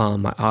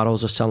 My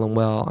autos are selling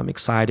well. I'm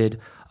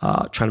excited.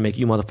 Trying to make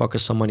you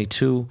motherfuckers some money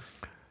too.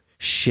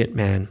 Shit,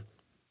 man.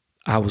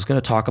 I was going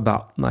to talk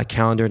about my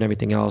calendar and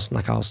everything else, and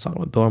like I was talking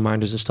about bill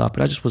reminders and stuff,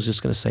 but I was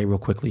just going to say real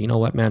quickly, you know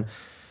what, man?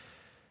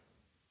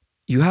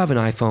 You have an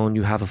iPhone,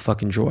 you have a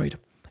fucking Droid.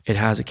 It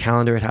has a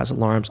calendar, it has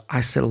alarms.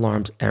 I set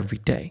alarms every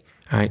day,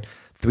 all right?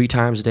 3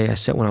 times a day I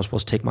set when I'm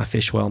supposed to take my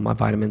fish oil, my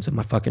vitamins, and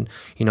my fucking,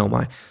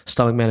 my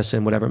stomach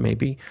medicine, whatever it may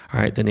be,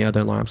 all right? Then the other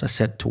alarms I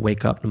set to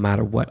wake up no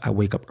matter what. I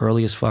wake up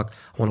early as fuck.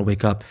 I want to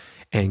wake up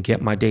and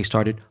get my day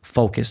started,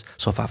 focus.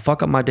 So if I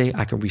fuck up my day,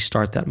 I can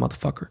restart that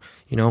motherfucker,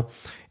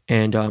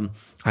 And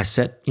I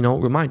set,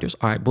 reminders.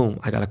 All right, boom.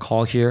 I got a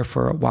call here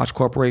for a watch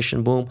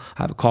corporation. Boom.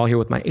 I have a call here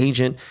with my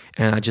agent.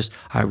 And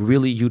I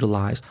really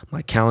utilize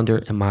my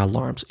calendar and my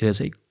alarms. It is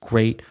a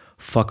great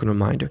fucking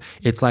reminder.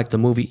 It's like the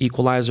movie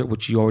Equalizer,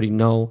 which you already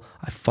know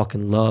I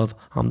fucking love.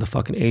 I'm the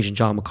fucking agent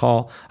John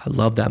McCall. I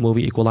love that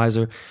movie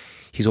Equalizer.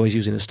 He's always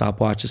using a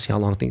stopwatch to see how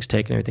long things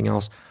take and everything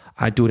else.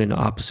 I do it in the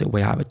opposite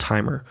way. I have a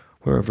timer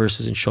where it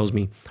reverses and shows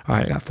me, all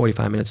right, I got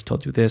 45 minutes till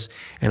do this.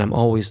 And I'm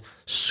always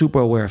super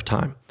aware of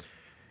time.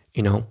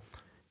 It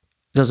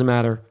doesn't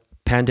matter,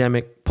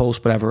 pandemic,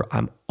 post, whatever.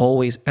 I'm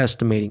always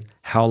estimating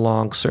how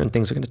long certain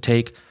things are going to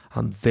take.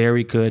 I'm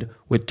very good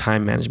with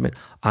time management.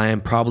 I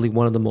am probably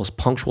one of the most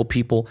punctual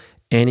people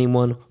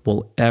anyone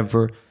will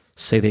ever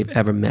say they've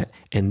ever met.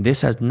 And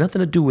this has nothing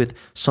to do with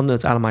something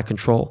that's out of my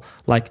control,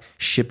 like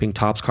shipping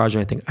Topps cards or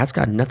anything. That's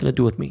got nothing to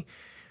do with me.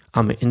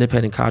 I'm an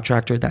independent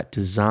contractor that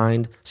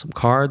designed some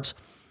cards,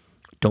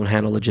 don't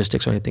handle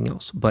logistics or anything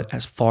else. But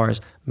as far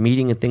as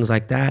meeting and things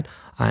like that,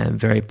 I am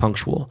very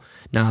punctual.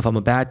 Now, if I'm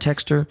a bad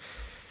texter,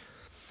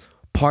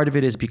 part of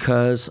it is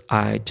because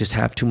I just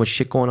have too much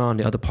shit going on.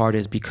 The other part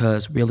is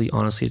because really,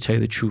 honestly, to tell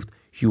you the truth,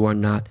 you are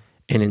not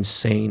an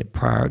insane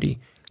priority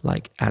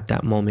like at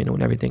that moment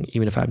and everything.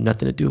 Even if I have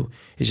nothing to do,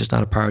 it's just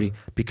not a priority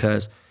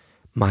because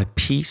my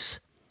peace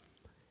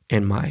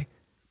and my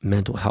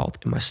mental health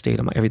and my state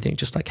of my everything,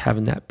 just like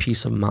having that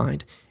peace of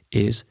mind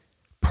is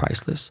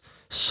priceless.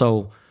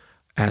 So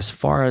as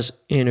far as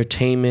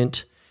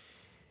entertainment,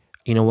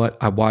 you know what?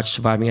 I watched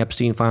Surviving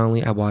Epstein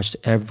finally. I watched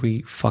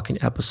every fucking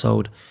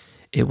episode.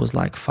 It was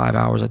like 5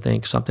 hours, I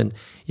think, something.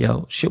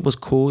 Shit was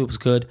cool. It was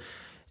good.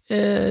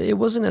 It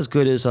wasn't as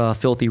good as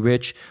Filthy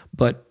Rich,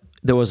 but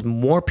there was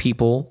more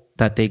people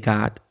that they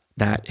got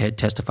that had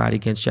testified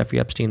against Jeffrey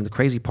Epstein. And the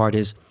crazy part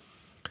is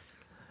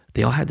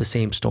they all had the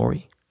same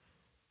story.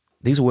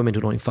 These are women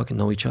who don't even fucking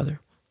know each other,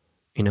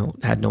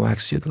 had no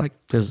access to, like,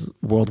 there's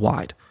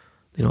worldwide.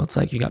 It's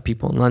like you got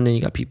people in London,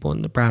 you got people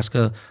in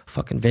Nebraska,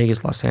 fucking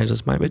Vegas, Los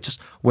Angeles, Miami,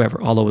 just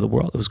wherever, all over the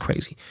world. It was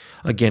crazy.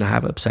 Again, I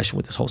have an obsession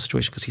with this whole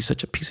situation because he's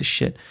such a piece of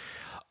shit.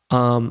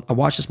 I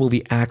watched this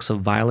movie, Acts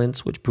of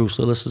Violence, which Bruce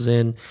Willis is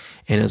in,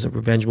 and it's a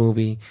revenge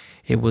movie.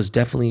 It was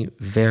definitely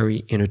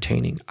very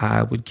entertaining.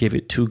 I would give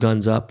it 2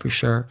 guns up for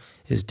sure.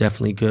 It's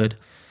definitely good.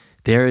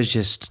 There is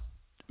just,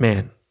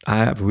 man, I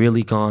have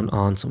really gone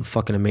on some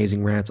fucking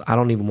amazing rants. I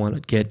don't even want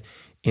to get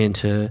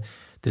into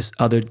this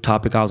other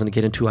topic I was going to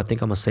get into. I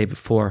think I'm going to save it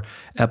for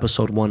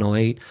episode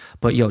 108.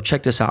 But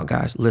check this out,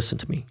 guys. Listen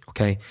to me,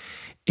 okay?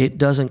 It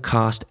doesn't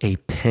cost a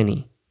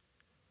penny,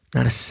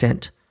 not a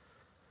cent,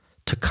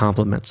 to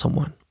compliment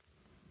someone,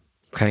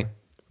 okay?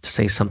 To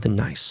say something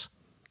nice,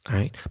 all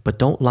right? But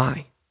don't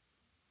lie,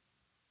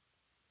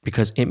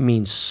 because it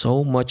means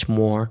so much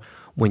more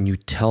when you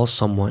tell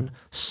someone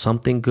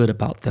something good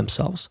about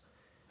themselves,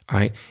 all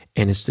right?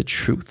 And it's the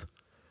truth.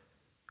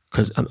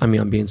 Because,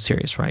 I'm being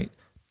serious, right?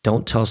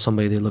 Don't tell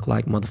somebody they look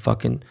like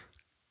motherfucking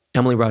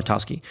Emily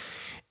Ratajkowski,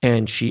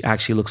 and she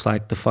actually looks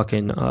like the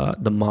fucking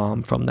the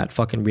mom from that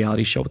fucking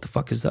reality show. What the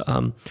fuck is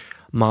the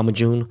Mama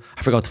June?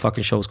 I forgot what the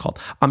fucking show is called.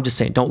 I'm just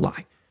saying, don't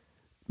lie.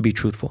 Be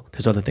truthful.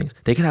 There's other things.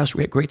 They can have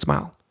a great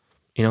smile,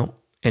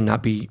 and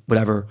not be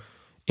whatever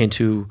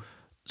into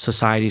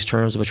society's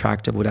terms of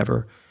attractive,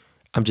 whatever.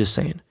 I'm just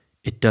saying,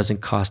 it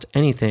doesn't cost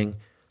anything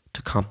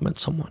to compliment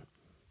someone,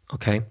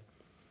 okay?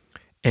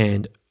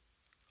 And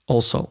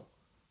also,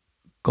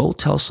 go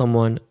tell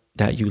someone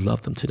that you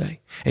love them today.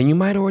 And you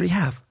might already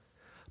have,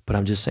 but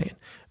I'm just saying,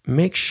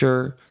 make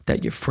sure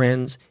that your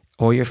friends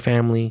or your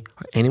family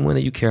or anyone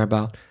that you care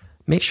about,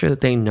 make sure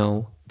that they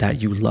know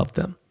that you love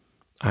them.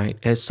 All right.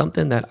 It's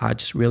something that I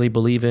just really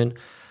believe in.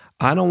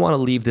 I don't want to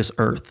leave this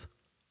earth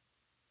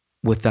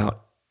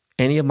without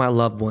any of my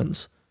loved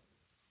ones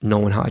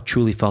knowing how I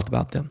truly felt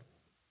about them.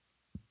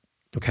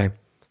 Okay.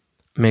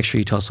 Make sure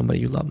you tell somebody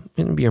you love them.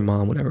 It can be your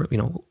mom, whatever.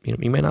 You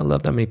may not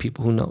love that many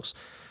people. Who knows?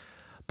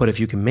 But if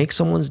you can make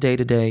someone's day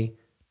to day,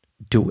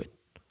 do it.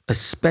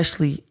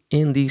 Especially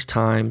in these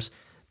times,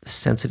 the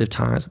sensitive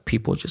times,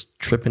 people just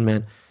tripping,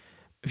 man.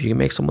 If you can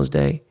make someone's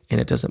day and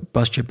it doesn't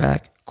bust your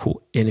back,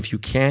 cool. And if you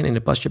can and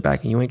it busts your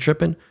back and you ain't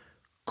tripping,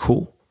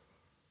 cool.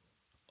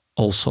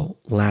 Also,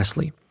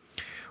 lastly,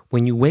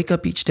 when you wake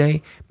up each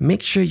day,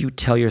 make sure you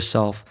tell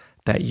yourself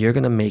that you're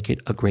going to make it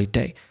a great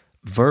day.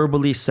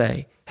 Verbally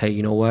say, hey,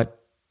 you know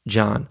what,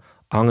 John,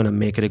 I'm going to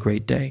make it a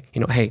great day.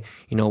 Hey,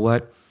 you know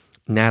what,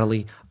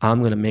 Natalie, I'm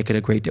going to make it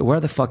a great day.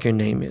 Whatever the fuck your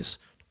name is,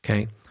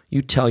 okay?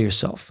 You tell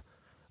yourself,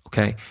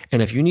 okay?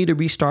 And if you need to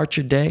restart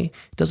your day,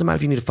 it doesn't matter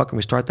if you need to fucking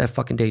restart that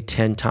fucking day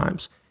 10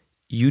 times.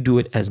 You do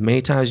it as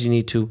many times as you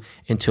need to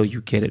until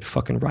you get it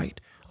fucking right,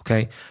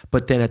 okay?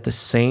 But then at the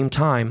same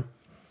time,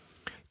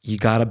 you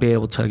got to be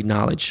able to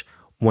acknowledge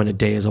when a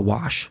day is a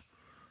wash.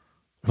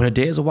 When a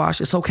day is a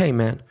wash, it's okay,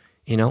 man.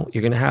 You're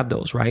going to have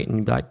those, right? And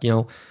you'd be like,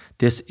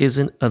 this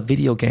isn't a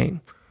video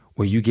game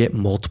where you get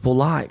multiple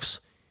lives.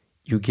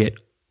 You get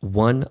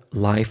one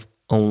life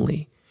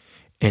only,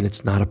 and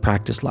it's not a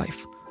practice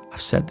life.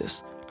 I've said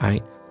this, all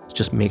right?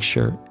 Just make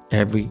sure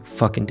every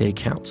fucking day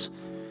counts.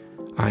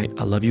 All right,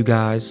 I love you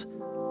guys.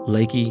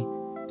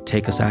 Lakey,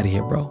 take us out of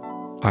here, bro.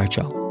 All right,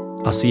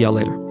 y'all. I'll see y'all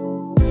later.